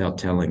reactor without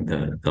telling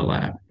the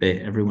lab.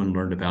 Everyone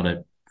learned about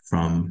it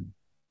from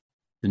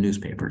the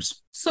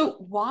newspapers. So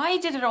why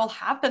did it all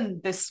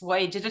happen this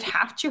way? Did it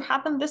have to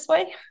happen this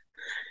way?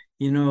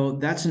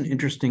 That's an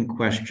interesting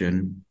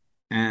question,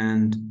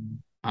 and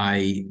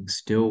I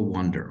still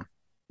wonder.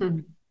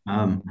 In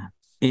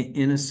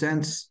a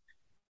sense,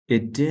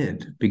 it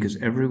did, because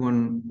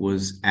everyone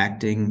was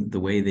acting the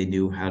way they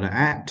knew how to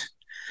act.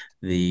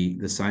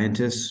 The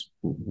scientists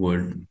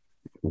were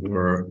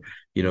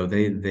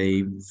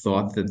they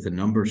thought that the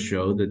numbers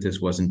showed that this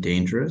wasn't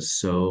dangerous.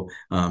 So,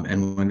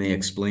 and when they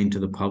explained to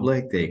the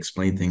public, they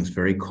explained things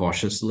very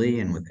cautiously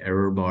and with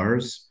error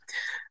bars.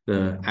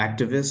 The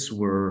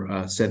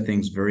activists said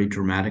things very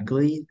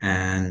dramatically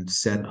and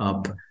set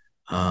up,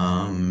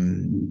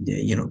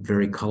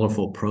 very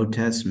colorful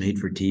protests, made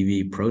for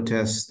TV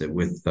protests that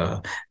with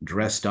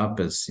dressed up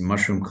as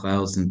mushroom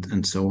clouds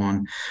and so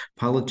on.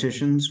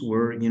 Politicians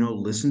were,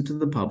 listened to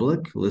the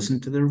public,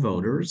 listened to their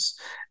voters,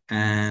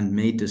 and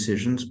made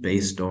decisions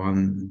based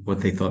on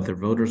what they thought their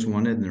voters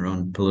wanted and their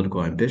own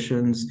political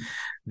ambitions.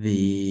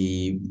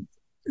 The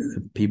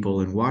people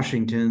in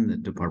Washington, the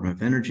Department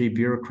of Energy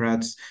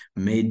bureaucrats,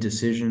 made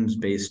decisions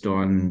based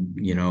on,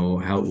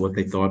 what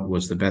they thought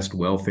was the best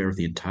welfare of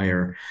the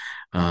entire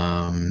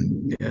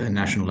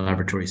national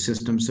laboratory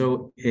system.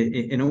 So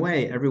in a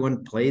way,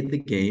 everyone played the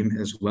game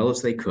as well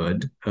as they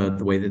could,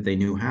 the way that they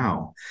knew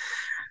how.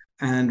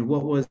 And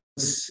what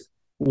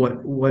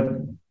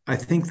I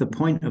think the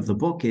point of the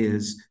book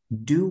is,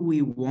 do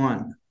we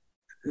want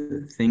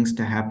things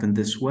to happen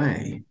this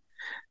way?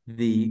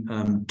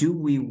 Do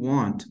we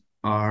want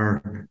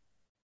our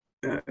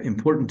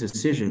important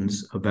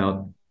decisions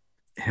about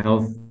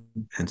health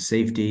and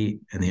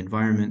safety and the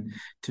environment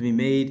to be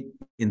made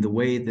in the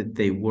way that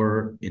they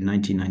were in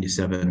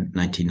 1997,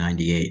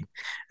 1998?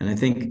 And I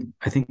think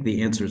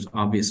the answer is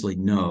obviously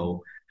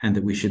no, and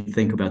that we should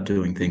think about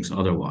doing things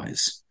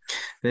otherwise.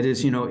 That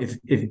is,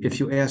 if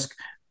you ask,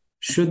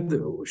 should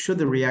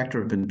the reactor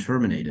have been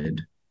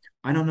terminated?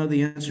 I don't know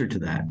the answer to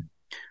that.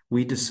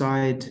 We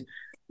decide,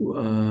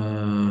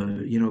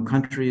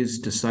 countries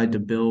decide to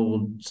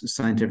build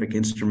scientific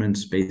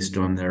instruments based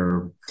on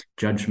their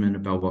judgment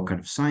about what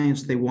kind of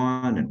science they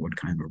want and what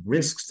kind of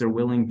risks they're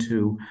willing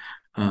to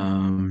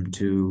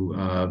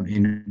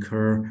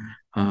incur.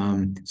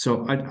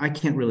 So I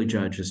can't really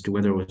judge as to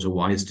whether it was a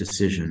wise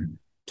decision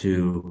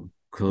to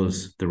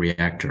close the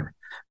reactor.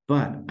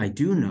 But I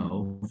do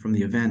know from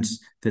the events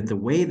that the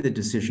way the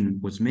decision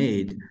was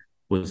made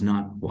was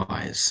not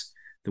wise.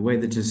 The way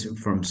that just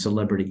from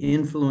celebrity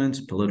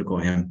influence,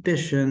 political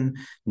ambition,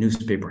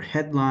 newspaper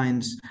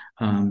headlines,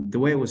 the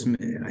way it was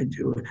made,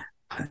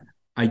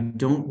 I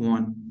don't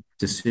want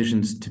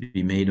decisions to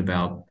be made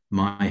about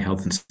my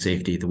health and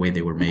safety the way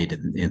they were made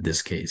in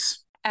this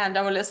case. And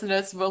our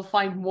listeners will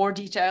find more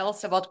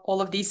details about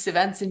all of these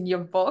events in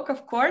your book,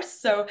 of course.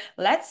 So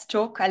let's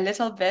talk a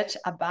little bit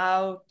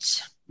about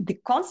the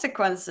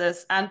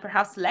consequences and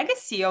perhaps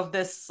legacy of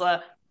this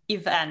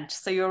event.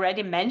 So you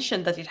already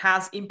mentioned that it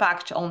has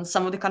impact on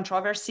some of the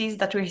controversies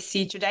that we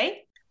see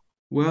today.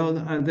 Well,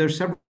 there are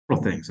several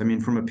things. I mean,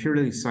 from a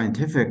purely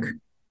scientific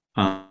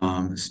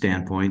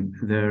standpoint,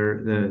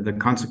 the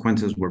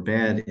consequences were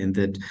bad in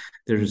that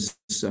there's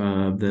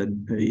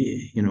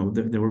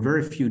there were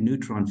very few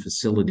neutron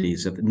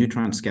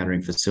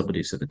scattering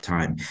facilities at the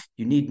time.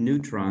 You need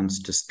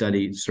neutrons to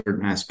study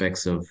certain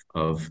aspects of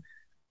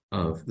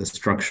the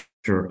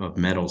structure of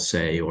metal,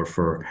 say, or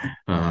for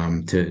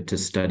to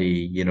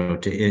study,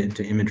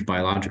 to image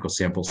biological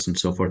samples and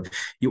so forth.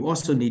 You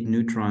also need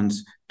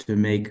neutrons to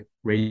make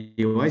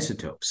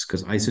radioisotopes,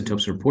 because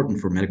isotopes are important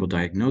for medical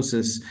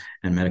diagnosis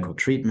and medical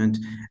treatment.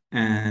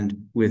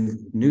 And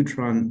with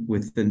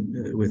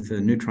the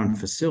neutron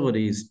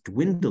facilities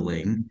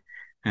dwindling,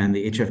 and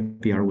the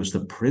HFPR was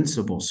the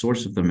principal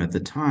source of them at the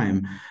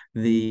time,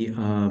 the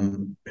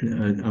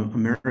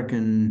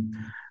American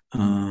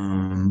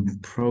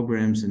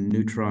programs in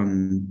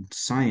neutron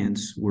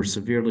science were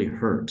severely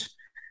hurt,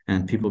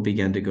 and people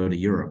began to go to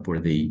Europe,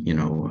 where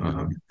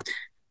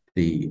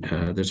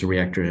there's a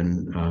reactor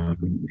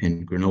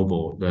in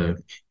Grenoble, the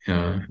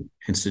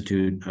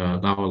Institut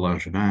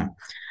Laue-Langevin.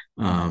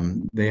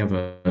 They have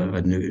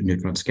a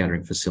neutron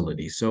scattering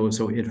facility. So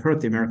it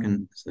hurt the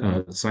American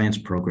science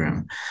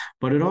program.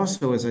 But it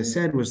also, as I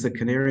said, was the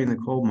canary in the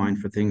coal mine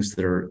for things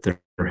that are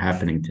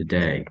happening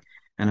today.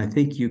 And I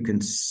think you can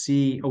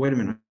see, wait a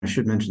minute, I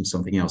should mention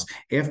something else.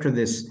 After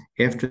the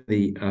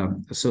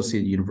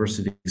Associated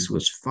Universities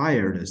was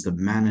fired as the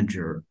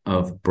manager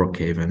of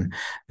Brookhaven,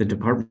 the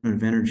Department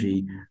of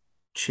Energy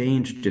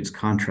changed its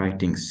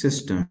contracting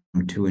system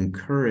to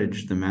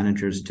encourage the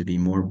managers to be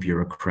more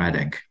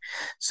bureaucratic.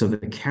 So the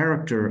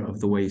character of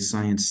the way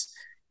science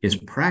is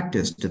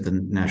practiced at the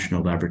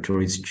national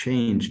laboratories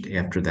changed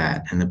after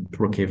that. And the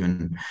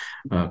Brookhaven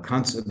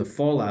concept, the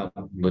fallout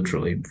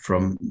literally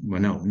from, well,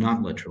 no,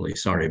 not literally,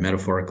 sorry,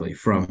 metaphorically,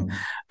 from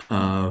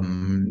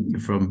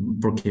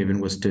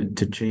Brookhaven was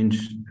to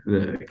change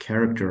the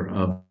character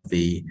of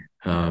the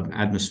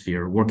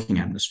working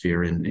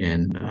atmosphere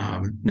in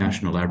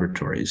national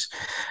laboratories.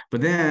 But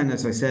then,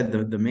 as I said,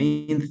 the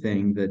main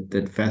thing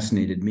that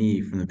fascinated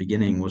me from the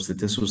beginning was that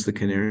this was the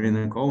canary in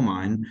the coal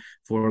mine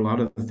for a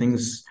lot of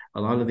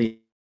the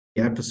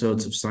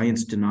episodes of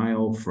science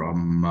denial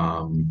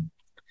from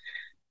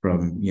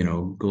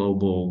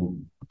global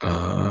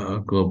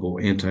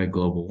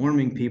anti-global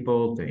warming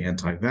people to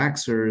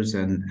anti-vaxxers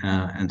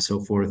and so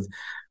forth.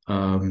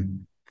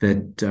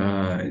 That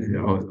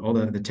all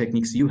the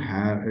techniques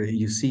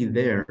you see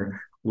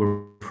there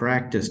were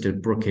practiced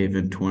at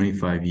Brookhaven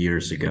 25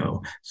 years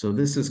ago. So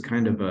this is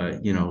kind of a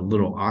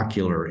little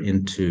ocular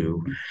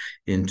into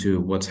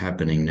what's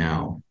happening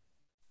now.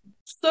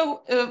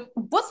 So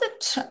was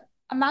it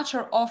a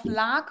matter of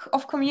lack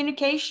of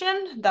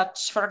communication that,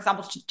 for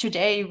example,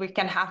 today we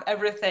can have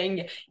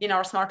everything in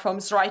our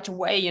smartphones right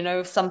away,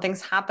 if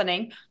something's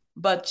happening?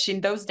 But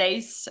in those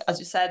days, as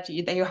you said,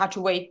 you had to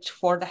wait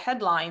for the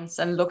headlines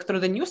and look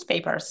through the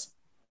newspapers.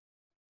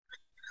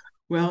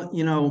 Well,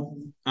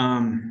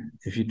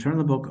 if you turn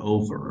the book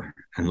over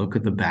and look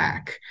at the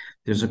back,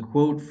 there's a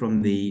quote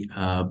from the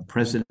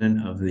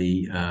president of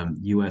the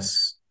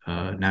U.S.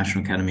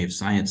 National Academy of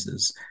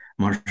Sciences,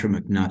 Marcia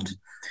McNutt,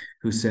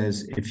 who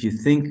says, if you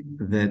think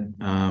that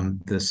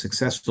the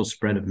successful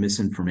spread of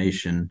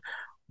misinformation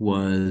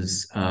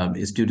is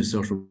due to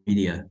social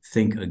media,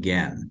 think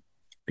again.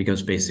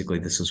 Because basically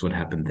this is what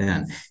happened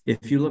then.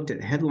 If you looked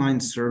at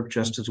headlines served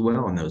just as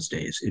well in those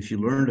days, if you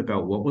learned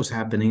about what was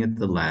happening at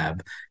the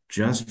lab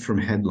just from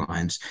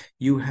headlines,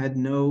 you had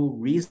no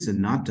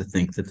reason not to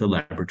think that the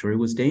laboratory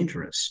was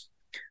dangerous.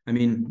 I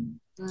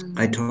mean,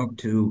 I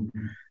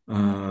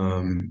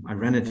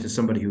ran into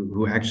somebody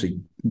who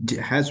actually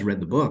has read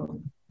the book,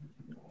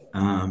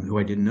 who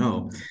I didn't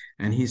know.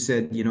 And he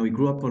said, he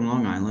grew up on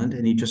Long Island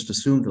and he just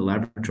assumed the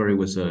laboratory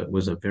was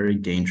a very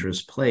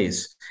dangerous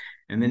place.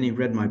 And then he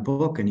read my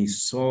book and he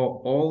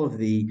saw all of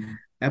the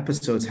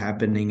episodes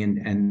happening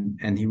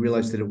and he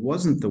realized that it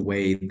wasn't the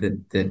way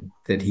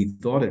that he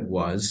thought it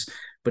was,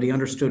 but he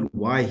understood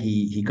why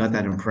he got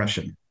that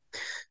impression.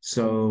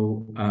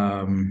 So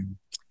I'm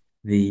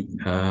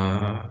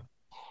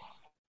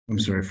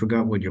sorry, I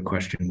forgot what your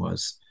question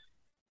was.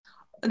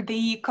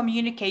 The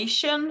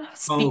communication.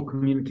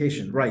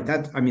 Communication, right.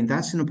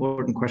 That's an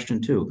important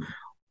question too.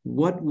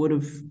 What would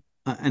have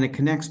and it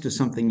connects to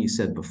something you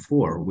said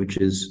before, which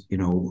is,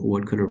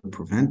 what could have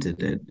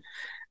prevented it?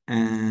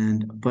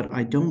 But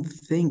I don't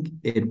think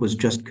it was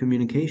just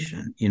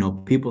communication.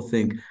 People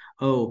think,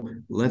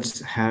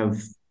 let's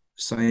have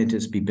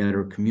scientists be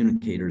better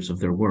communicators of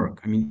their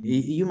work. I mean,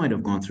 you might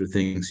have gone through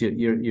things.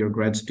 You're a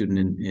grad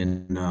student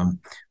in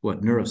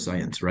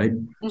neuroscience, right?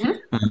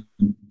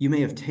 Mm-hmm. you may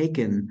have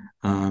taken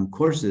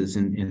courses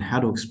in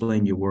how to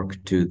explain your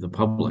work to the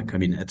public. I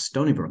mean, at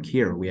Stony Brook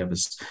here, we have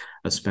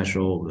a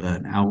special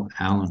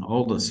Alan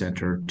Alda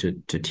Center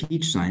to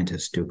teach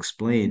scientists to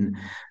explain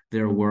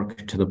their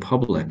work to the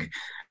public.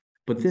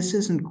 But this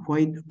isn't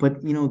quite,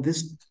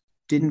 this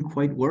didn't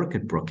quite work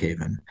at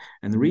Brookhaven.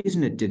 And the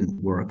reason it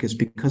didn't work is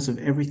because of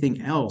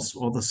everything else,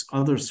 all this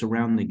other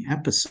surrounding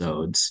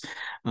episodes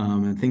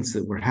and things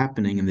that were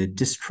happening, and the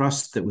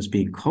distrust that was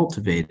being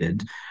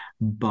cultivated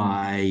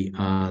by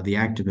the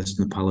activists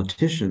and the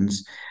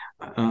politicians.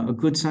 A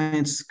good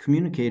science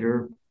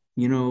communicator,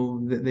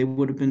 they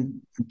would have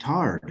been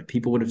tarred.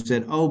 People would have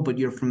said, "Oh, but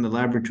you're from the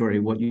laboratory.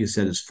 What you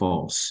said is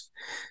false."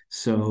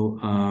 So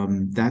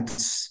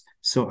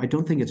So I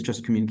don't think it's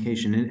just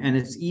communication. And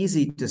it's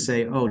easy to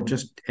say, oh,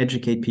 just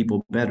educate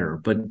people better.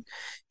 But,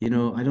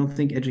 I don't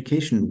think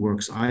education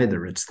works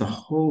either. It's the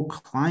whole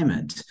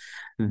climate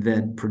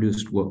that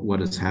produced what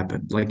has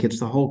happened. Like, it's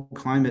the whole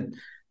climate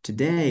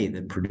today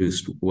that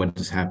produced what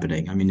is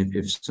happening. I mean,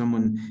 if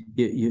someone,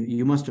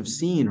 you must have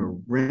seen or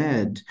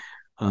read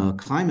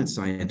climate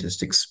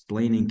scientists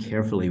explaining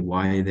carefully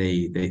why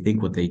they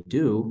think what they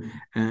do,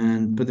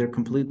 but they're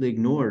completely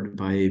ignored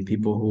by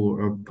people who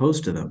are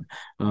opposed to them.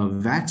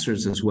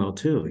 Vaxxers as well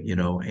too,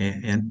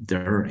 and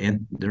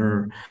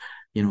they're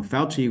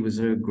Fauci was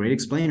a great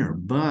explainer,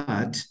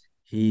 but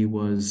he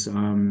was,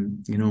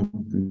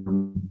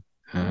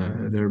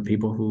 there are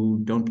people who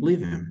don't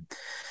believe him.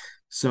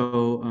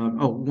 So,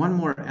 one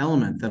more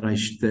element that I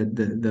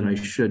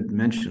should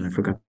mention, I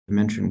forgot to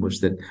mention, was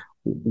that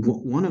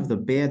one of the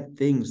bad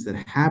things that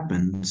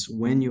happens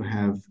when you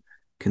have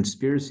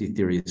conspiracy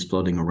theories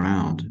floating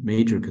around,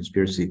 major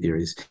conspiracy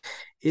theories,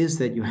 is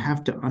that you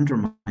have to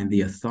undermine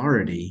the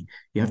authority.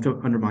 You have to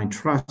undermine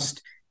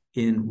trust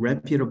in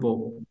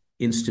reputable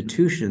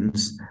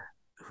institutions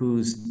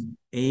whose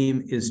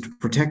aim is to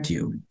protect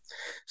you.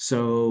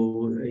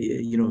 So,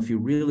 if you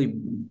really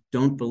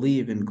don't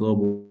believe in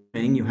global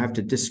warming, you have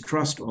to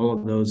distrust all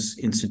of those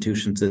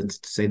institutions that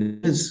say there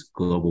is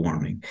global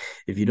warming.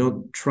 If you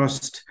don't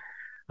trust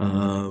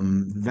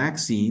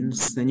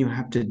vaccines, then you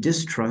have to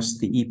distrust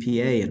the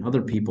EPA and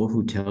other people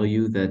who tell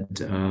you that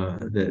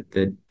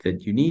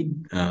you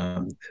need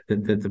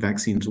that the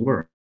vaccines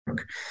work.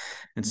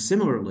 And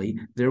similarly,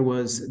 there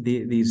was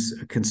these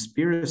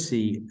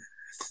conspiracy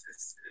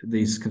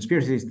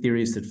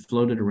theories that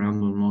floated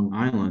around on Long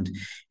Island.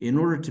 In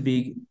order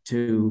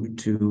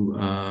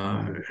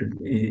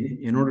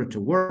to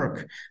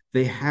work,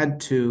 they had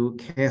to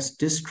cast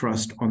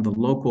distrust on the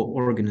local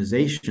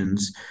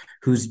organizations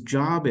whose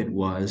job it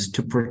was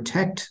to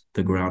protect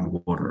the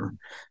groundwater.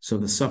 So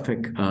the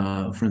Suffolk,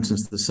 for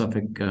instance, the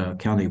Suffolk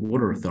County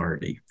Water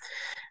Authority.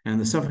 And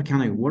the Suffolk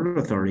County Water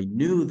Authority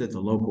knew that the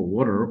local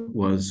water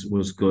was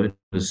good.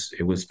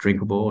 It was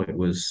drinkable. It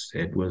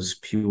was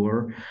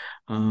pure.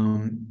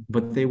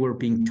 But they were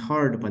being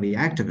tarred by the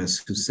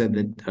activists who said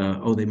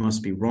that, they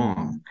must be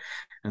wrong.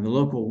 And the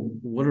local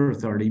water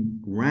authority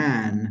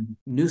ran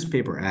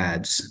newspaper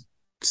ads.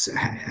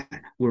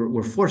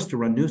 We're forced to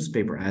run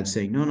newspaper ads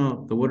saying,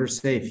 no, the water's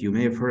safe. You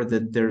may have heard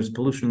that there's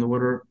pollution in the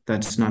water.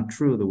 That's not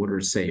true. The water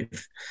is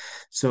safe.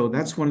 So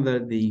that's one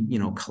of the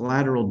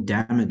collateral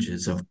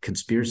damages of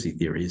conspiracy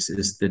theories,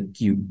 is that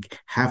you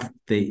have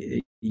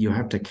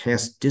to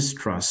cast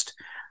distrust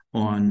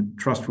on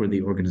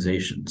trustworthy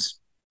organizations.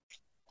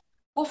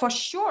 Oh, for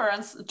sure.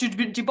 And to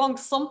debunk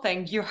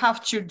something, you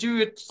have to do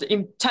it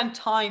in 10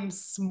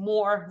 times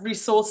more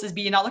resources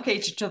being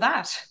allocated to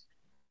that.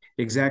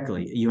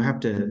 Exactly. You have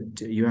to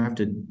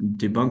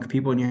debunk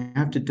people, and you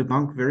have to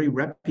debunk very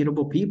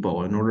reputable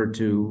people in order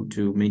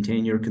to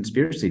maintain your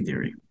conspiracy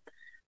theory.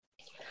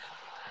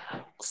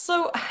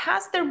 So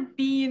has there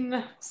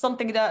been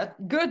something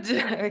that good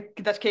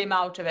that came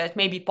out of it?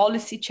 Maybe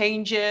policy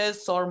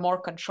changes or more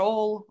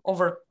control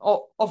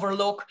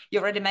overlook? You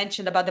already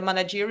mentioned about the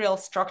managerial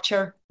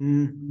structure.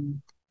 Mm-hmm.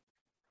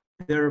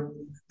 There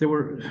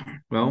were,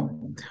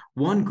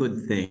 one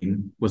good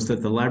thing was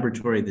that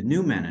the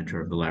new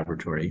manager of the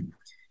laboratory,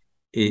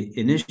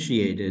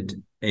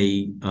 initiated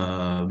a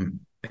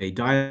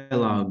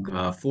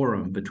dialogue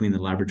forum between the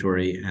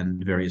laboratory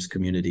and various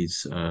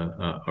communities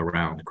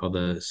around, called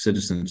the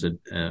Citizens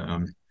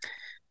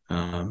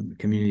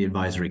Community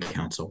Advisory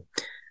Council.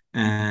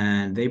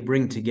 And they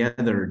bring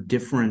together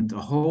a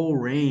whole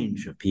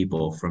range of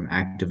people, from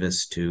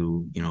activists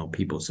to,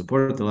 people who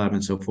support the lab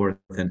and so forth.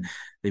 And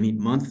they meet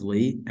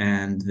monthly,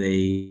 and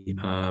they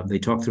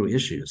talk through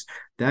issues.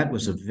 That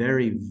was a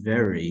very,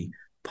 very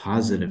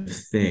positive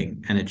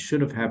thing. And it should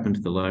have happened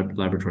to the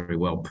laboratory.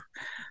 Well,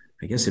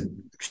 I guess it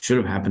should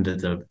have happened at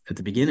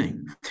the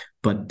beginning.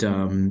 But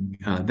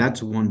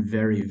that's one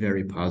very,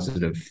 very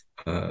positive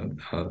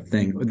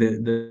thing.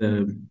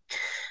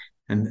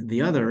 And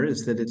the other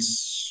is that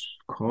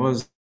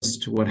caused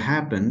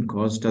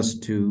us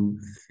to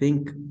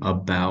think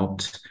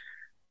about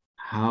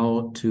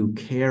how to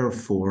care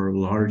for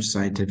large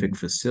scientific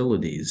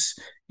facilities.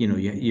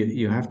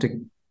 You have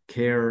to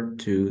care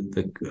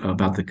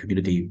about the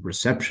community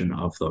reception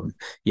of them.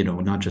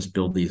 Not just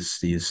build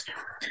these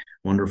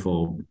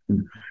wonderful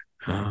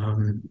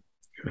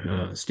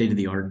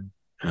state-of-the-art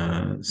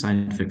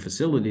scientific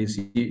facilities,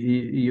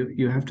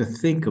 you have to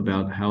think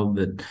about how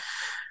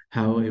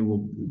it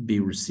will be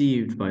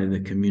received by the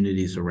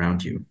communities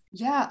around you.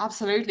 Yeah,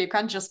 absolutely. You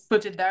can't just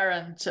put it there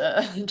and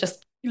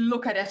just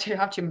look at it. You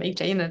have to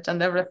maintain it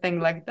and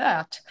everything like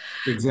that.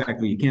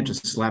 Exactly. You can't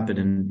just slap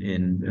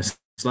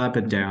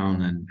it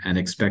down and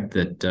expect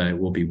that it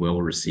will be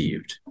well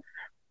received.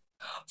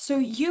 So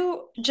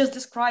you just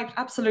described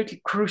absolutely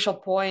crucial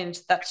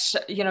point that,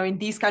 in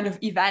these kind of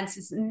events,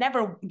 it's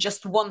never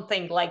just one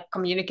thing like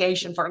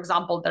communication. For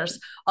example, there's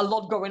a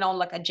lot going on,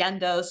 like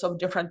agendas of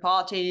different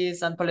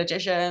parties and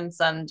politicians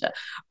and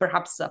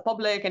perhaps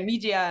public and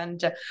media.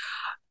 And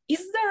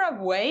is there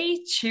a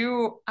way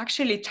to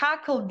actually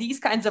tackle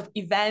these kinds of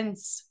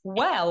events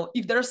well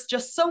if there's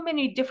just so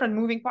many different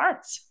moving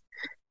parts?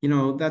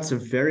 That's a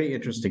very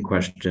interesting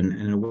question.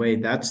 And in a way,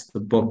 that's the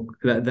book.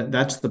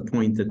 That's the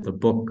point that the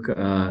book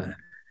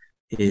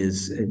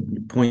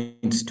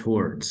points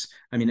towards.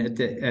 I mean, at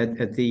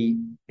the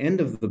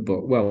end of the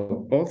book,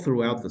 well, all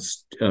throughout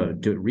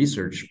the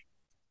research,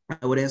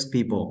 I would ask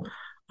people,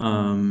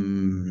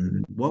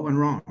 what went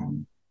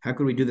wrong? How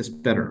could we do this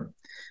better?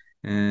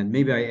 And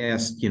maybe I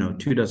asked,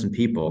 24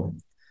 people,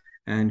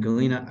 and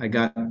Galina, I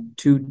got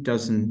 24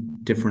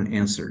 different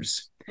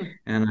answers.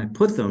 And I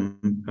put them,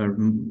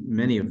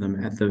 many of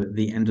them, at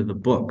the end of the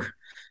book.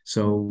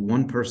 So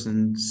one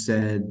person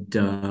said,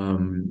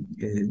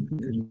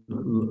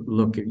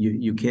 look,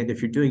 you can't,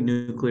 if you're doing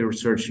nuclear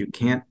research, you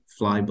can't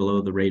fly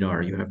below the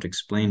radar. You have to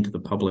explain to the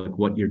public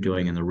what you're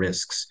doing and the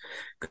risks.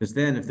 Because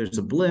then if there's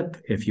a blip,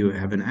 if you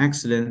have an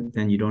accident,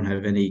 then you don't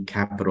have any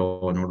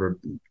capital in order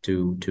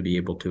to be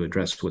able to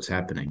address what's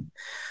happening.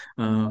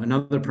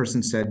 Another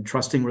person said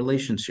trusting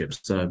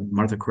relationships.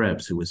 Martha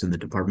Krebs, who was in the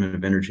Department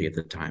of Energy at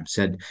the time,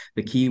 said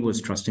the key was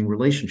trusting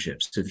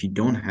relationships. So if you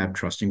don't have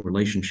trusting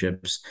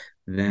relationships,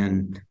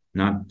 then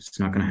it's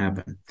not going to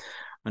happen.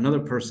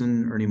 Another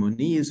person, Ernie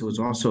Moniz, who was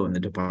also in the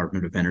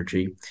Department of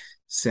Energy,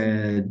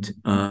 said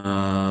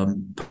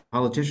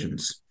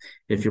politicians.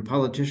 If your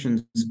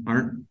politicians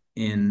aren't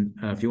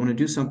if you want to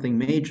do something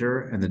major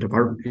and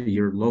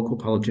your local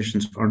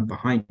politicians aren't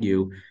behind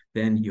you,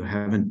 then you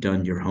haven't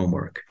done your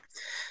homework.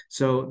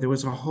 So there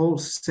was a whole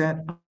set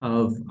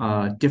of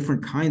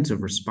different kinds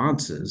of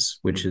responses,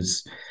 which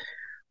is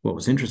what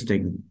was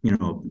interesting.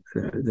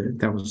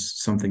 That was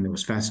something that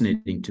was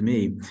fascinating to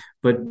me.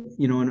 But,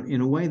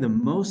 in a way, the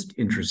most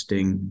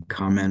interesting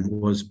comment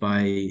was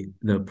by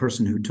the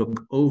person who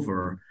took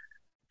over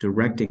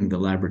directing the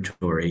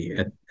laboratory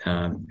at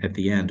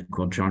the end,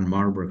 called John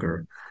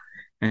Marburger.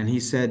 And he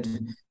said,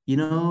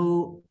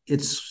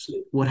 it's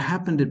what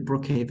happened at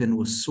Brookhaven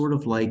was sort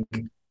of like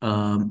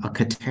a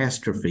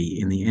catastrophe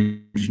in the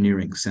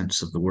engineering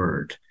sense of the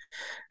word,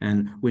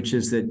 and which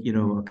is that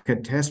a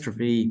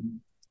catastrophe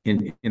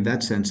in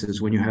that sense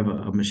is when you have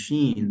a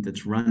machine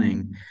that's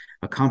running,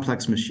 a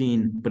complex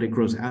machine, but it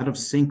grows out of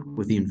sync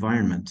with the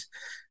environment,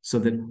 so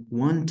that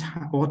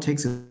all it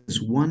takes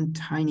is one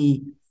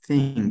tiny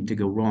thing to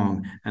go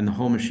wrong, and the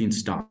whole machine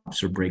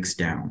stops or breaks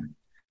down.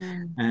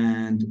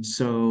 And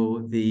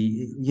so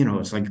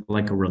it's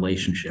like a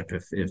relationship.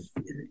 If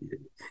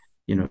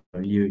you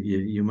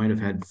might have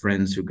had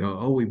friends who go,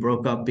 oh, we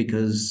broke up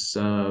because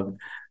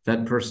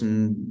that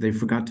person, they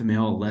forgot to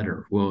mail a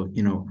letter. Well,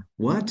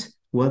 what?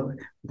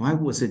 Why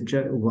was it?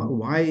 Does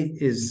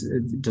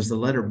the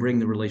letter bring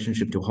the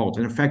relationship to a halt?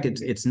 And in fact,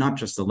 it's not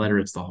just the letter;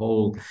 it's the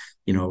whole,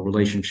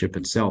 relationship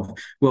itself.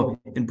 Well,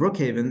 in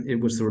Brookhaven, it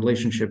was the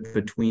relationship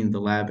between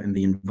the lab and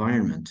the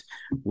environment,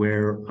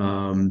 where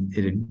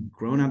it had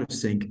grown out of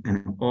sync,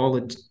 and all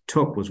it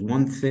took was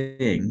one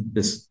thing: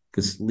 this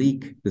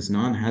leak, this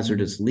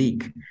non-hazardous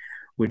leak,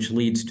 which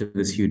leads to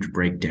this huge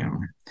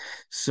breakdown.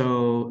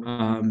 So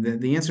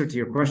the answer to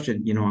your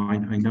question,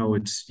 I know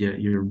it's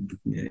you're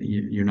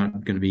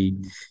not going to be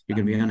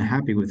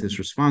unhappy with this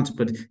response,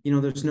 but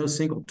there's no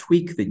single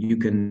tweak that you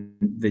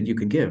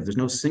can give. There's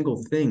no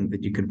single thing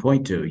that you can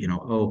point to.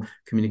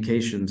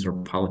 Communications or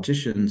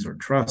politicians or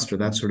trust or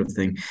that sort of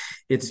thing.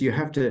 It's you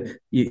have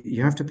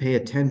to pay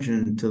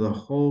attention to the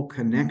whole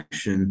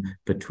connection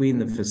between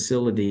the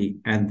facility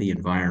and the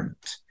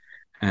environment,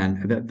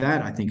 and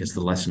that I think is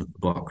the lesson of the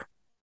book.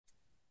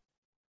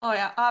 Oh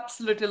yeah, I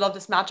absolutely love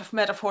this match of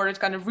metaphor. It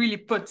kind of really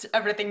puts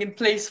everything in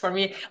place for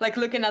me. Like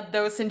looking at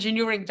those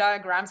engineering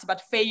diagrams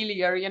about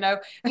failure,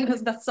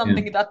 because that's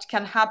something that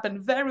can happen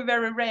very,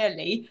 very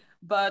rarely,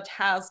 but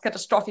has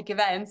catastrophic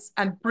events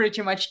and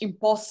pretty much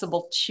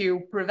impossible to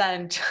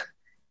prevent.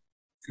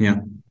 Yeah.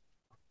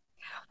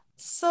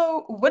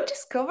 So what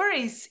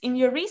discoveries in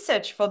your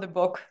research for the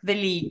book, The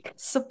Leak,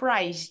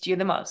 surprised you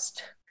the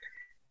most?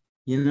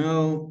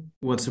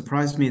 What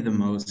surprised me the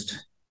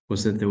most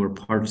was that there were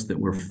parts that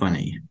were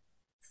funny.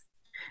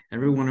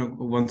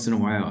 Once in a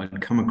while, I'd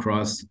come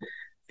across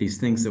these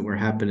things that were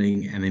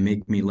happening, and they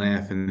make me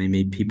laugh, and they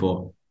made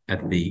people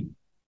at the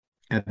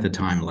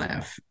time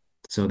laugh.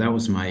 So that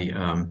was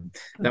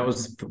that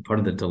was part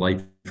of the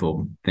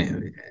delightful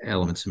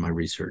elements in my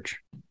research.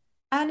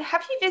 And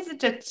have you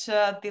visited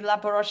the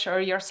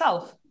laboratory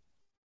yourself?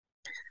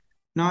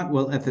 Not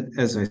well.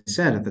 As I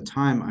said, at the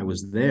time I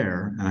was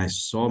there, and I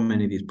saw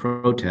many of these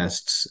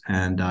protests,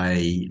 and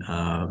I,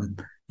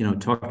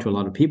 talked to a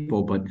lot of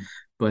people. But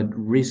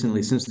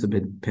recently, since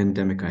the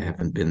pandemic, I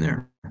haven't been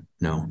there.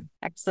 No.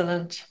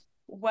 Excellent.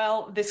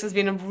 Well, this has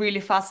been a really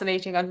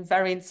fascinating and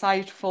very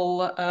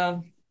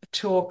insightful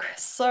talk.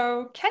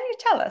 So, can you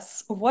tell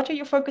us what are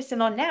you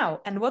focusing on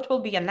now, and what will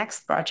be your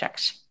next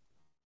project?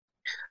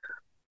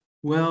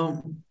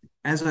 Well,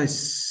 as I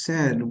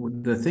said,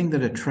 the thing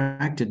that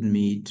attracted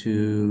me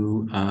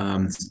to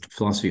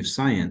philosophy of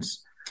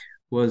science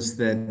was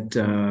that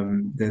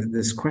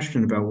this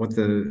question about what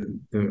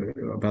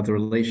about the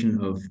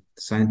relation of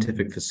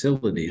scientific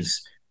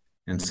facilities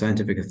and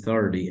scientific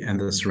authority and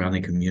the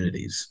surrounding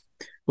communities.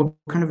 What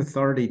kind of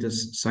authority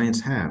does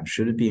science have?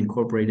 Should it be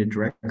incorporated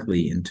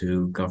directly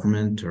into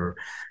government, or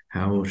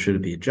how should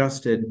it be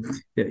adjusted?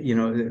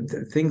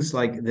 Things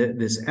like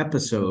this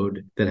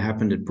episode that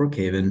happened at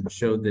Brookhaven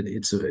showed that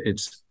it's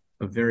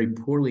a very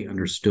poorly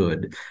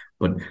understood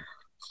but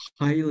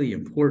highly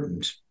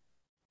important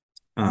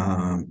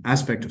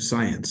aspect of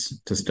science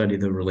to study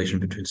the relation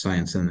between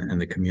science and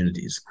the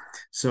communities.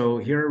 So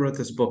here I wrote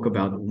this book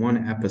about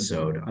one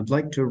episode. I'd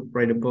like to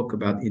write a book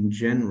about, in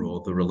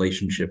general, the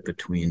relationship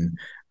between,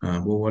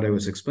 what I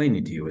was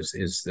explaining to you is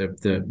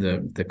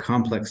the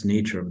complex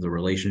nature of the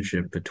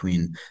relationship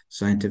between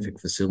scientific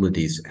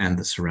facilities and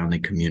the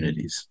surrounding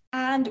communities.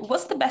 And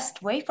what's the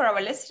best way for our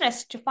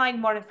listeners to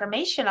find more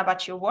information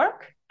about your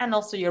work and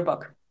also your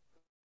book?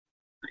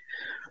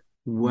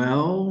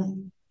 Well,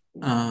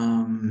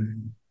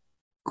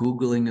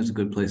 Googling is a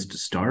good place to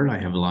start. I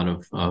have a lot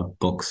of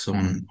books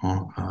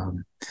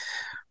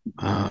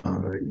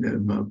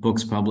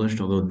books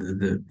published, although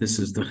this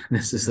is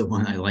the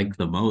one I like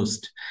the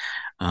most,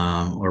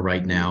 or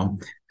right now.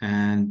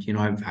 And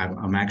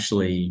I'm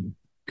actually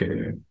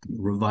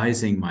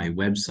revising my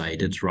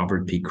website. It's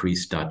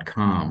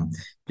robertpcrease.com.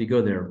 If you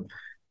go there,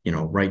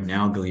 right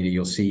now, Galina,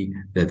 you'll see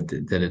that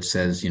it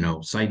says,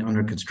 site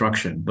under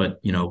construction, but,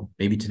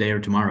 maybe today or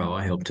tomorrow,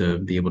 I hope to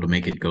be able to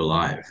make it go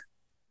live.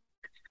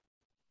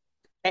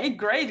 Hey,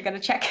 great. Gonna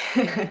check.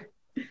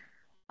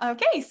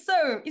 Okay,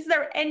 so is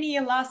there any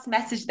last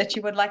message that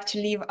you would like to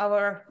leave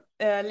our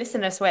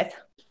listeners with?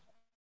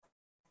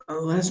 The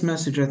last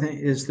message, I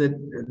think, is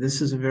that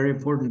this is a very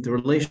important, the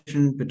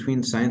relation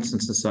between science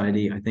and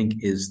society, I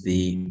think, is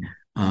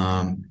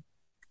let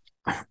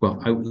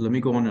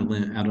me go out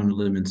on a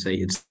limb and say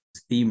it's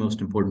the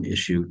most important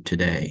issue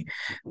today.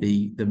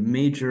 The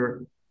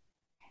major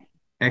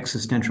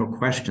existential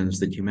questions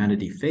that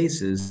humanity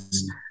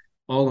faces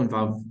all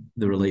involve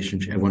the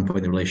relationship, at one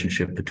point, the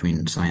relationship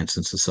between science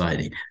and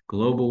society.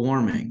 Global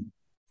warming,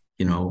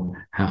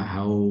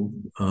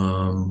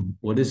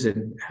 what is it?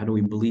 How do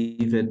we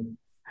believe it?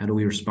 How do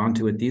we respond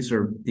to it? These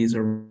are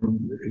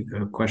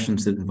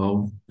questions that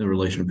involve the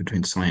relation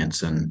between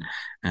science and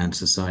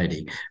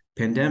society.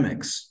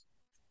 Pandemics,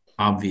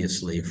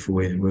 obviously,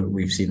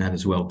 we've seen that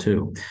as well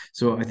too.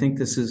 So I think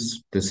this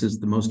is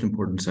the most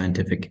important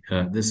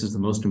this is the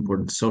most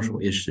important social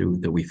issue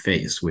that we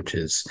face, which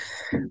is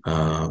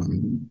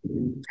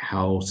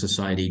how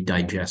society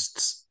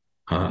digests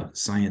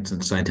science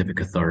and scientific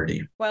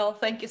authority. Well,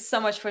 thank you so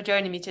much for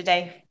joining me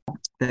today.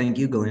 Thank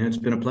you, Galina. It's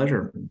been a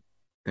pleasure.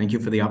 Thank you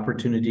for the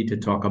opportunity to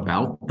talk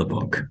about the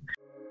book.